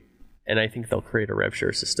game. And I think they'll create a rev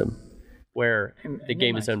share system where the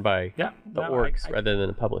game is owned by the orgs rather than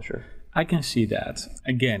a publisher. I can see that.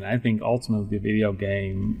 Again, I think ultimately the video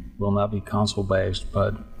game will not be console-based,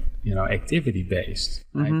 but activity-based.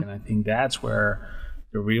 Right? And I think that's where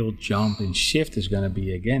the real jump and shift is going to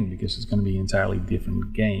be again, because it's going to be entirely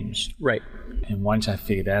different games. Right. And once I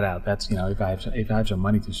figure that out, that's if I have some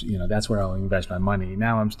money to that's where I'll invest my money.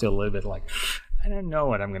 Now I'm still a little bit like, I don't know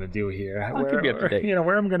what I'm going to do here.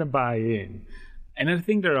 Where I'm going to buy in. And I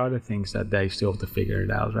think there are other things that they still have to figure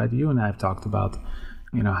it out, right? You and I have talked about,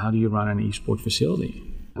 how do you run an esport facility?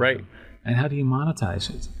 Right. And how do you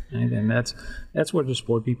monetize it? Right? And that's where the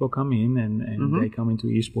sport people come in, and they come into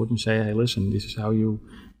esport and say, hey, listen, this is how you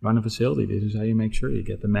run a facility. This is how you make sure you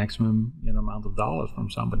get the maximum amount of dollars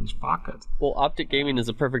from somebody's pocket. Well, Optic Gaming is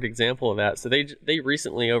a perfect example of that. So they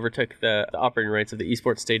recently overtook the operating rights of the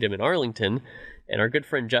esports stadium in Arlington, and our good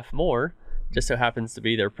friend Jeff Moore just so happens to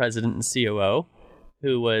be their president and COO,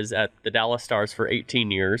 who was at the Dallas Stars for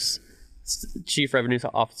 18 years, Chief Revenue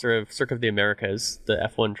Officer of Circuit of the Americas, the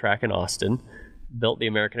F1 track in Austin, built the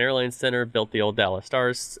American Airlines Center, built the old Dallas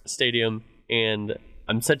Stars Stadium, and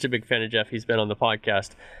I'm such a big fan of Jeff. He's been on the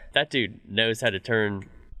podcast. That dude knows how to turn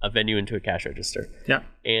a venue into a cash register. Yeah.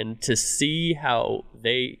 And to see how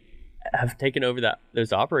they have taken over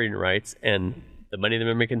those operating rights and the money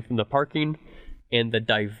they're making from the parking and the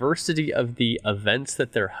diversity of the events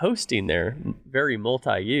that they're hosting there, very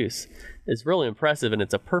multi-use, is really impressive. And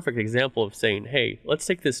it's a perfect example of saying, hey, let's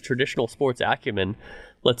take this traditional sports acumen,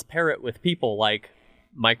 let's pair it with people like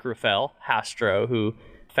Mike Ruffell, Hastro, who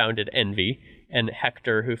founded Envy, and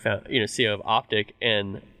Hector, who found, CEO of Optic,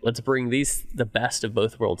 and let's bring the best of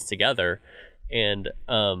both worlds together and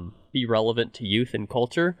be relevant to youth and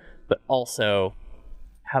culture, but also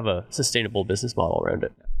have a sustainable business model around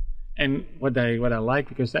it. And what I like,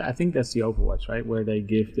 because I think that's the Overwatch, right, where they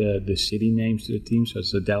give the city names to the team, so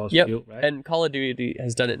it's the Dallas Field, right? And Call of Duty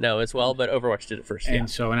has done it now as well, but Overwatch did it first. And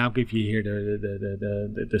so, and I'll give you here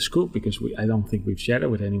the scoop, because I don't think we've shared it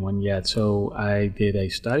with anyone yet. So I did a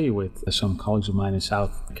study with some colleagues of mine in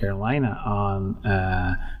South Carolina on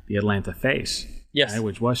the Atlanta FaZe. Yes. Right,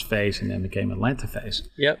 which was FaZe and then became Atlanta FaZe.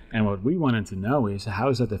 Yep. And what we wanted to know is, how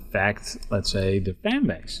does that affect, let's say, the fan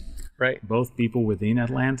base? Right. Both people within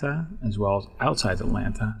Atlanta as well as outside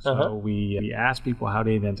Atlanta. So we asked people how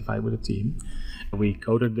they identify with a team. We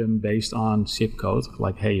coded them based on zip code,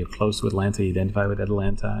 like, hey, you're close to Atlanta, you identify with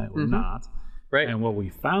Atlanta or not. Right. And what we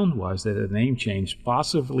found was that a name change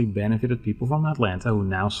positively benefited people from Atlanta who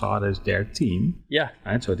now saw it as their team. Yeah.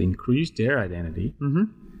 Right. So it increased their identity.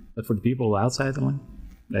 But for the people outside Atlanta,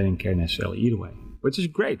 they didn't care necessarily either way, which is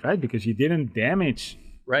great, right? Because you didn't damage.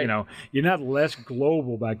 Right. You're not less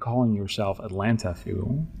global by calling yourself Atlanta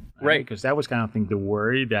Fuel. Right. Because that was kind of, I think, the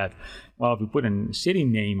worry that, well, if we put a city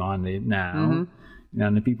name on it now,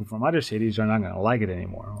 and the people from other cities are not going to like it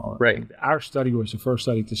anymore. Well, right. Our study was the first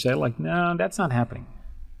study to say, like, no, that's not happening.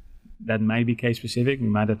 That might be case specific. We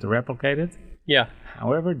might have to replicate it. Yeah.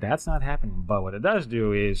 However, that's not happening. But what it does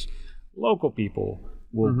do is local people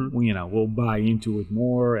will buy into it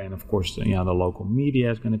more, and of course, the local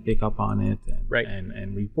media is going to pick up on it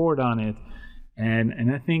and report on it,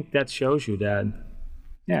 and I think that shows you that,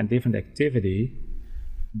 different activity,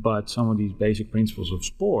 but some of these basic principles of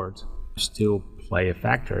sport still play a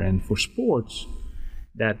factor. And for sports,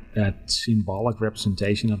 that symbolic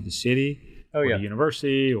representation of the city, the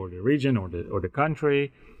university, or the region, or the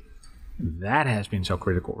country. That has been so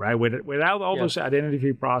critical, right? Without all those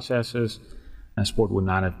identity processes, sport would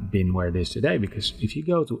not have been where it is today. Because if you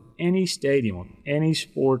go to any stadium, any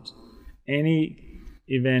sport, any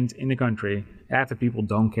event in the country, half the people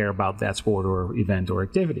don't care about that sport or event or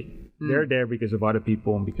activity. They're there because of other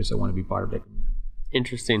people and because they want to be part of their community.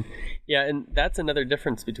 Interesting. Yeah, and that's another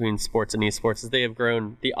difference between sports and esports, is they have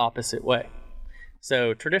grown the opposite way.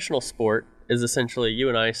 So traditional sport is essentially you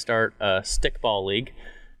and I start a stickball league.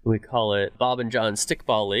 We call it Bob and John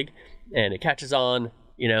Stickball League, and it catches on,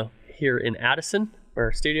 here in Addison, where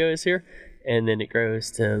our studio is here, and then it grows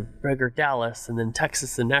to Bragg or Dallas, and then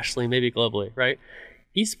Texas, and nationally, maybe globally, right?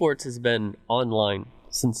 Esports has been online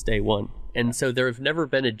since day one, and so there have never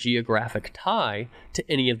been a geographic tie to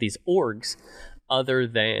any of these orgs, other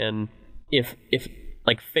than if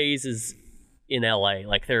like FaZe is in LA,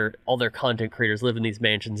 like all their content creators live in these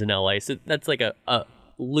mansions in LA, so that's like a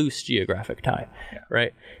loose geographic tie,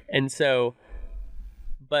 right? And so,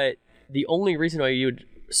 but the only reason why you would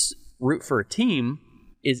root for a team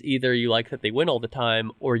is either you like that they win all the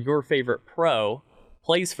time, or your favorite pro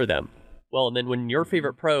plays for them. Well, and then when your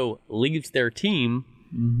favorite pro leaves their team,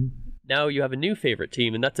 now you have a new favorite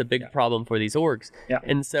team, and that's a big problem for these orgs.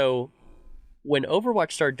 And so when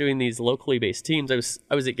Overwatch started doing these locally based teams, I was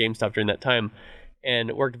at GameStop during that time,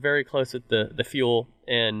 and worked very close with the Fuel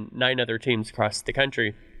and 9 other teams across the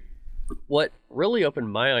country. What really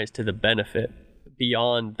opened my eyes to the benefit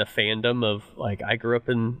beyond the fandom of, like, I grew up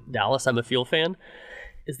in Dallas, I'm a Fuel fan,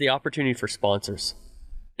 is the opportunity for sponsors.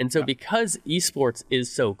 And so because esports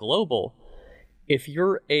is so global, if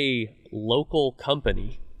you're a local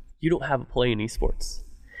company, you don't have a play in esports.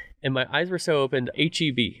 And my eyes were so opened.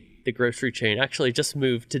 H-E-B, the grocery chain, actually just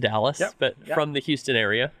moved to Dallas, but from the Houston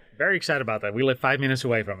area. Very excited about that. We live 5 minutes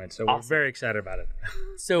away from it, so we're very excited about it.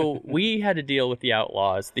 So we had to deal with the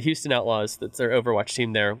Outlaws, the Houston Outlaws, that's their Overwatch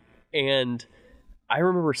team there. And I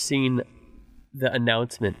remember seeing the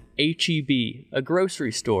announcement, H-E-B, a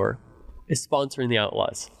grocery store, is sponsoring the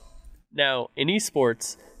Outlaws. Now, in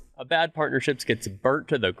esports, a bad partnerships gets burnt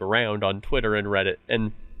to the ground on Twitter and Reddit,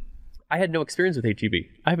 and I had no experience with H-E-B.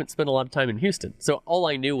 I haven't spent a lot of time in Houston, so all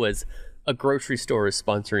I knew was a grocery store is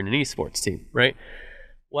sponsoring an esports team, right?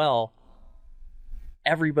 Well,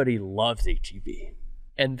 everybody loves H-E-B,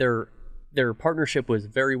 and their partnership was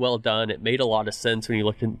very well done. It made a lot of sense when you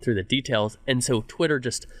looked through the details, and so Twitter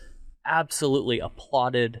just absolutely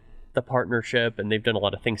applauded the partnership, and they've done a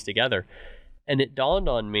lot of things together. And it dawned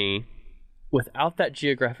on me, without that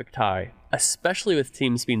geographic tie, especially with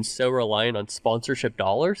teams being so reliant on sponsorship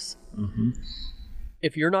dollars,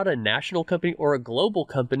 if you're not a national company or a global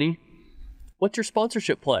company, what's your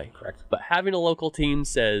sponsorship play? Correct. But having a local team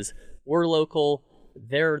says, we're local,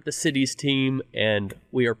 they're the city's team, and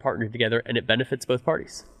we are partnered together, and it benefits both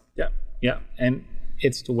parties. Yeah. And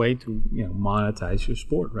it's the way to monetize your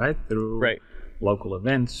sport, right? Through local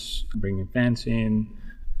events, bringing fans in,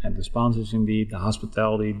 and the sponsors, indeed, the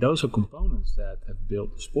hospitality. Those are components that have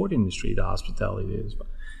built the sport industry, the hospitality is.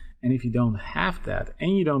 And if you don't have that,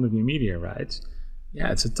 and you don't have your media rights,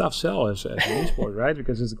 it's a tough sell as an esport, right?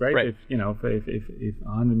 Because it's great if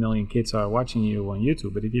 100 million kids are watching you on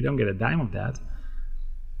YouTube, but if you don't get a dime of that,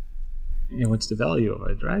 what's the value of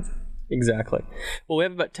it, right? Exactly. Well, we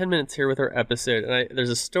have about 10 minutes here with our episode, and there's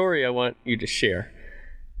a story I want you to share.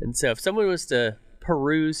 And so if someone was to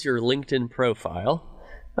peruse your LinkedIn profile,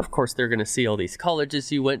 of course, they're going to see all these colleges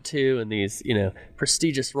you went to and these,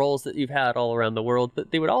 prestigious roles that you've had all around the world,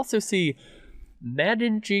 but they would also see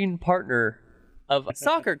managing partner of a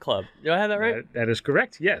soccer club. Do I have that right? That is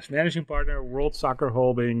correct. Yes. Managing partner, World Soccer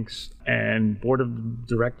Holdings, and board of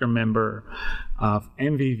director member of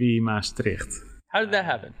MVV Maastricht. How did that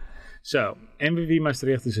happen? So MVV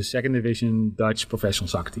Maastricht is a second division Dutch professional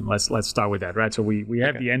soccer team. Let's start with that, right? So we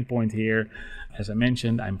have the endpoint here. As I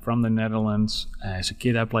mentioned, I'm from the Netherlands. As a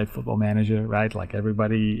kid, I played Football Manager, right? Like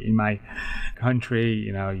everybody in my country,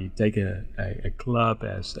 you take a club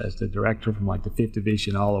as the director from like the 5th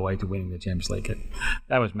division all the way to winning the Champions League.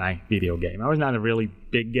 That was my video game. I was not a really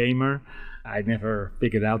big gamer. I never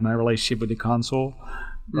figured out my relationship with the console.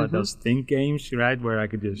 But those think games, right, where I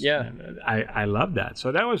could just, I love that.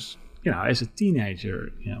 So that was, as a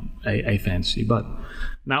teenager, a fantasy, but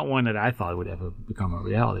not one that I thought would ever become a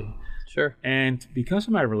reality. Sure. And because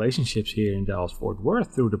of my relationships here in Dallas-Fort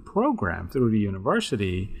Worth, through the program, through the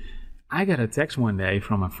university, I got a text one day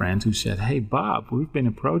from a friend who said, "Hey, Bob, we've been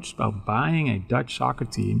approached about buying a Dutch soccer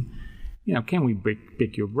team. Can we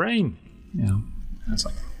pick your brain?" I was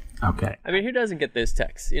like, Okay. I mean, who doesn't get those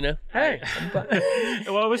texts, you know? Hey.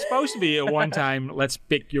 Well, it was supposed to be a one-time, let's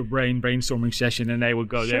pick your brain brainstorming session, and they would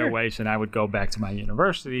go their ways, and I would go back to my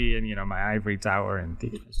university and, my ivory tower and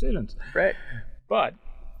teach my students. Right. But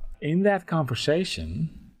in that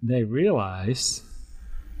conversation, they realized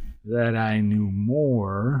that I knew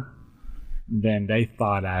more than they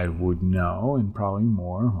thought I would know, and probably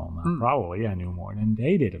more. Well, not probably. I knew more than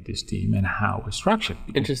they did of this team and how it was structured.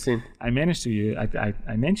 Interesting. I mentioned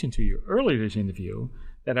to you earlier this interview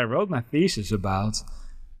that I wrote my thesis about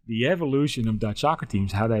the evolution of Dutch soccer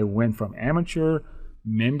teams, how they went from amateur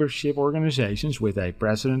membership organizations with a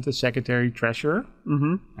president, a secretary, treasurer,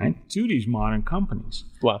 right, to these modern companies.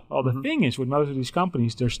 Wow. Well, the thing is, with most of these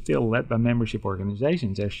companies, they're still led by membership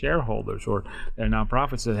organizations. They're shareholders or they're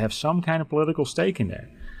nonprofits that have some kind of political stake in there.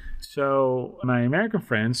 So my American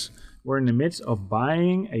friends were in the midst of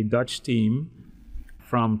buying a Dutch team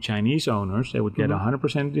from Chinese owners. They would get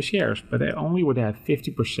 100% of the shares, but they only would have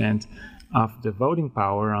 50% of the voting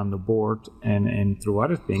power on the board and through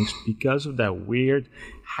other things because of that weird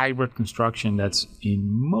hybrid construction that's in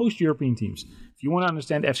most European teams. If you want to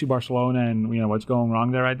understand FC Barcelona and what's going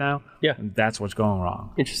wrong there right now, that's what's going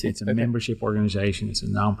wrong. Interesting. It's a membership organization. It's a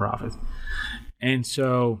nonprofit. And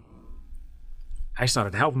so I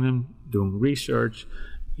started helping them, doing research.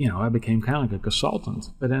 I became kind of like a consultant.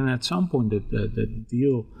 But then at some point the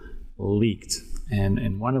deal leaked.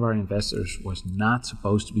 And one of our investors was not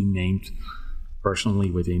supposed to be named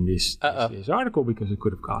personally within this article because it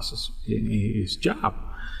could have cost us his job.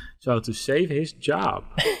 So to save his job,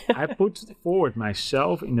 I put forward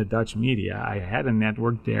myself in the Dutch media. I had a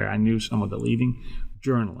network there. I knew some of the leading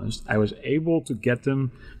journalists. I was able to get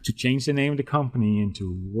them to change the name of the company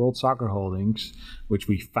into World Soccer Holdings, which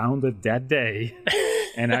we founded that day.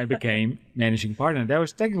 And I became managing partner. That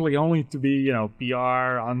was technically only to be, PR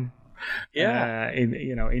on...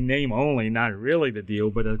 in name only, not really the deal,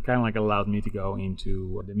 but it kind of like allowed me to go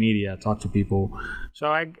into the media, talk to people. So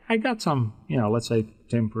I got some, let's say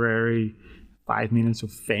temporary 5 minutes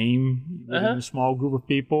of fame within a small group of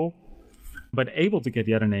people, but able to get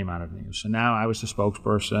the other name out of the news. So now I was the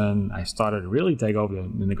spokesperson. I started to really take over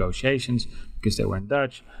the negotiations because they were in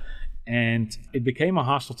Dutch. And it became a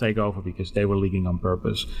hostile takeover because they were leaking on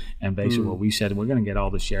purpose. And basically what we said, we're going to get all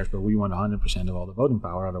the shares, but we want 100% of all the voting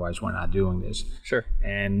power. Otherwise, we're not doing this. Sure.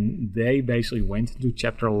 And they basically went into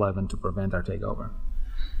Chapter 11 to prevent our takeover.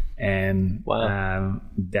 And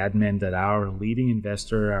that meant that our leading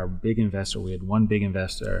investor, our big investor, we had one big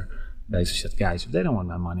investor, basically said, guys, if they don't want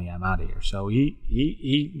my money, I'm out of here. So he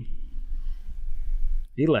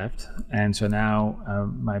left. And so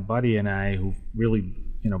now my buddy and I, who really...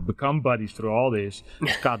 become buddies through all this.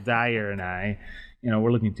 Scott Dyer and I,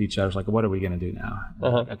 we're looking at each other like, what are we going to do now?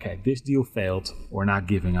 Okay, this deal failed. We're not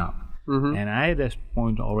giving up. And I, at this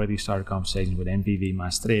point, already started conversations with MVV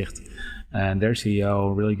Maastricht. And their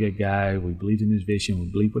CEO, really good guy. We believed in his vision. We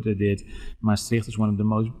believed what they did. Maastricht is one of the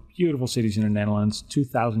most beautiful cities in the Netherlands.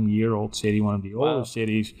 2,000-year-old city, one of the oldest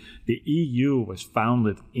cities. The EU was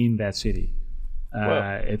founded in that city.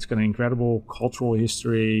 It's got an incredible cultural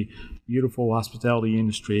history, beautiful hospitality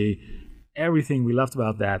industry, everything we loved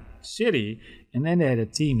about that city. And then they had a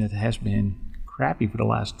team that has been crappy for the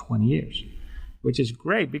last 20 years, which is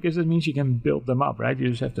great because it means you can build them up, right? You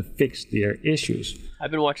just have to fix their issues.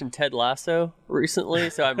 I've been watching Ted Lasso recently,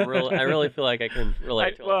 so I really feel like I can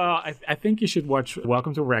relate to it. Well, I think you should watch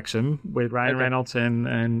Welcome to Wrexham with Ryan Reynolds and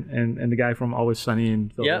the guy from Always Sunny in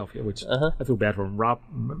Philadelphia, which I feel bad for him, Rob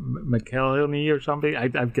McElhenney or something.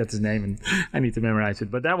 I've got his name and I need to memorize it,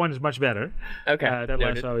 but that one is much better. Okay. Ted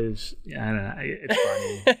Lasso is, I don't know, it's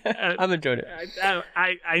funny. I'm enjoying it.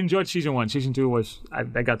 I enjoyed season 1. Season 2 was, I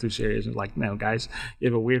got too serious. It's like, no, guys, you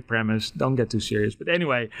have a weird premise. Don't get too serious. But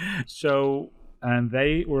anyway, and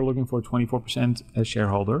they were looking for a 24% as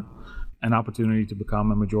shareholder, an opportunity to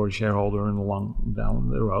become a majority shareholder down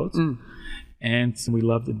the road. And we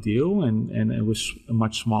loved the deal, and it was a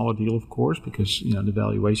much smaller deal, of course, because the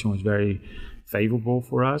valuation was very favorable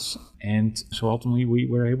for us. And so ultimately we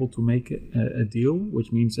were able to make a deal,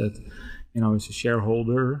 which means that as a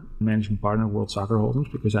shareholder, managing partner of World Soccer Holdings,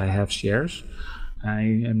 because I have shares, I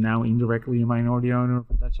am now indirectly a minority owner of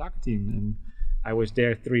the Dutch soccer team. And I was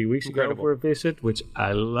there 3 weeks ago for a visit, which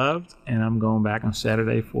I loved, and I'm going back on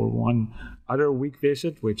Saturday for one other week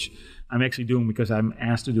visit, which I'm actually doing because I'm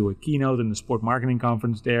asked to do a keynote in the sport marketing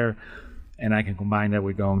conference there, and I can combine that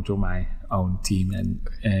with going to my own team,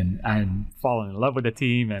 and I'm falling in love with the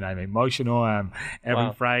team, and I'm emotional.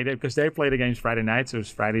 Every Friday, because they play the games Friday night, so it's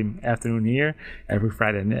Friday afternoon here. Every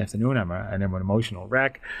Friday afternoon, I'm an emotional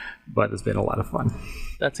wreck, but it's been a lot of fun.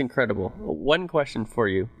 That's incredible. One question for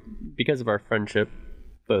you, because of our friendship,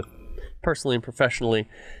 both personally and professionally,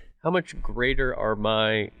 how much greater are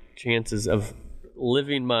my chances of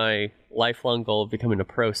living my lifelong goal of becoming a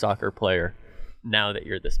pro soccer player now that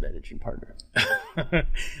you're this managing partner?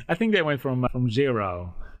 I think they went from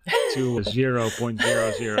 0 to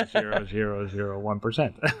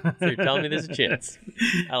 0.00001%. So you're telling me there's a chance.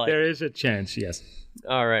 There is a chance, yes.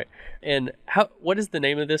 All right. And what is the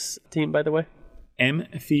name of this team, by the way?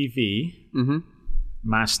 MVV Maastricht.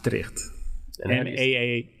 Maastricht.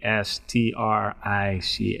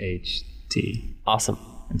 Awesome.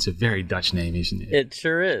 It's a very Dutch name, isn't it? It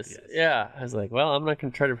sure is. Yes. Yeah. I was like, well, I'm not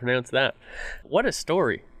going to try to pronounce that. What a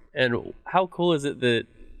story. And how cool is it that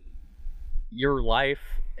your life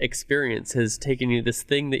experience has taken you, this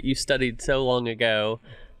thing that you studied so long ago,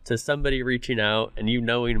 to somebody reaching out and you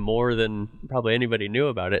knowing more than probably anybody knew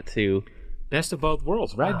about it, to best of both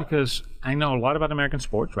worlds, right? Because I know a lot about American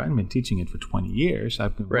sports, right? I've been teaching it for 20 years.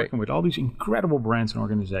 I've been working with all these incredible brands and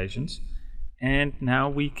organizations, and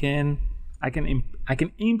now I can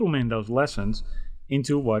implement those lessons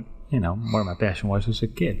into what my passion was as a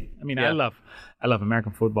kid. I mean, I love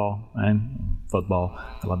American football and football.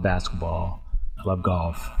 I love basketball. I love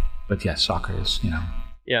golf. But yes, soccer is,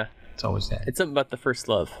 it's always there. It's something about the first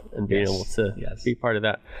love and being able to be part of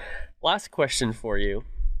that. Last question for you.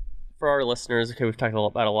 For our listeners, okay, we've talked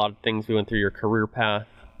about a lot of things. We went through your career path.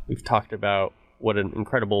 We've talked about what an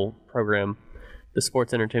incredible program the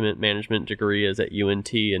sports entertainment management degree is at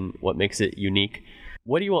UNT and what makes it unique.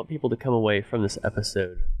 What do you want people to come away from this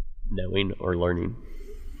episode knowing or learning?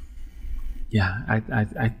 Yeah,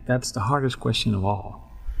 I that's the hardest question of all.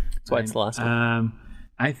 That's why it's the last one.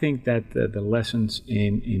 I think that the lessons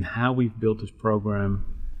in how we've built this program,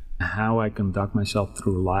 how I conduct myself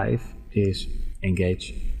through life is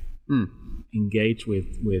engage. Engage with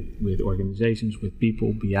organizations, with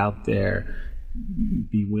people, be out there,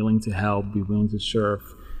 be willing to help, be willing to serve.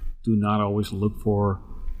 Do not always look for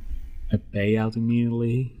a payout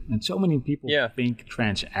immediately. And so many people think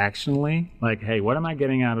transactionally, like, hey, what am I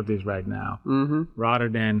getting out of this right now? Rather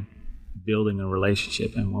than building a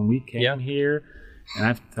relationship. And when we came here, and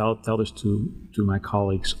I've tell this to my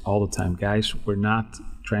colleagues all the time, guys, we're not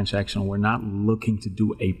transactional. We're not looking to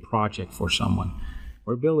do a project for someone.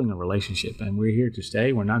 We're building a relationship, and we're here to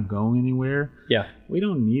stay. We're not going anywhere. Yeah. We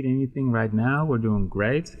don't need anything right now. We're doing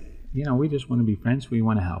great. We just want to be friends. We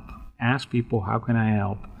want to help. Ask people, how can I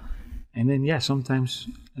help? And then, sometimes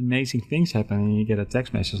amazing things happen, and you get a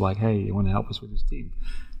text message like, hey, you want to help us with this team?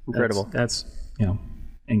 Incredible. That's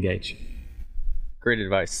engage. Great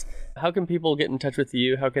advice. How can people get in touch with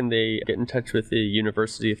you? How can they get in touch with the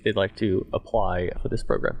university if they'd like to apply for this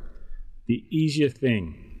program? The easiest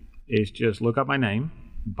thing is just look up my name,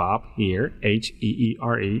 Bob Heer,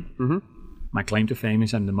 Heere. My claim to fame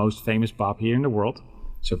is I'm the most famous Bob Heer in the world.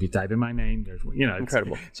 So if you type in my name, there's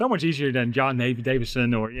incredible. It's so much easier than John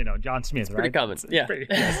Davison or John Smith, it's pretty common. Yeah.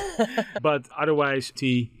 But otherwise,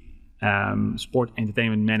 sport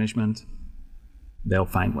entertainment management, they'll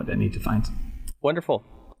find what they need to find. Wonderful.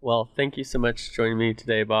 Well, thank you so much for joining me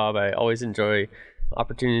today, Bob. I always enjoy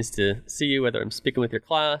opportunities to see you, whether I'm speaking with your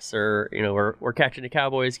class or we're catching a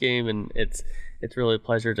Cowboys game, and it's really a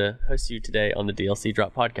pleasure to host you today on the DLC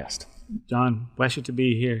Drop podcast. John, pleasure to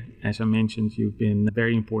be here. As I mentioned, you've been a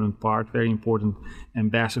very important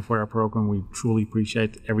ambassador for our program. We truly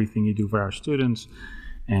appreciate everything you do for our students,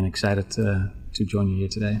 and excited to join you here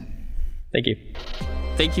today. Thank you.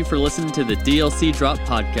 Thank you for listening to the DLC Drop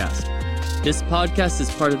podcast. This podcast is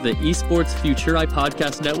part of the Esports Futuri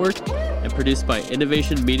Podcast Network and produced by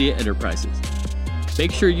Innovation Media Enterprises.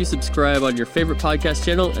 Make sure you subscribe on your favorite podcast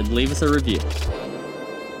channel and leave us a review.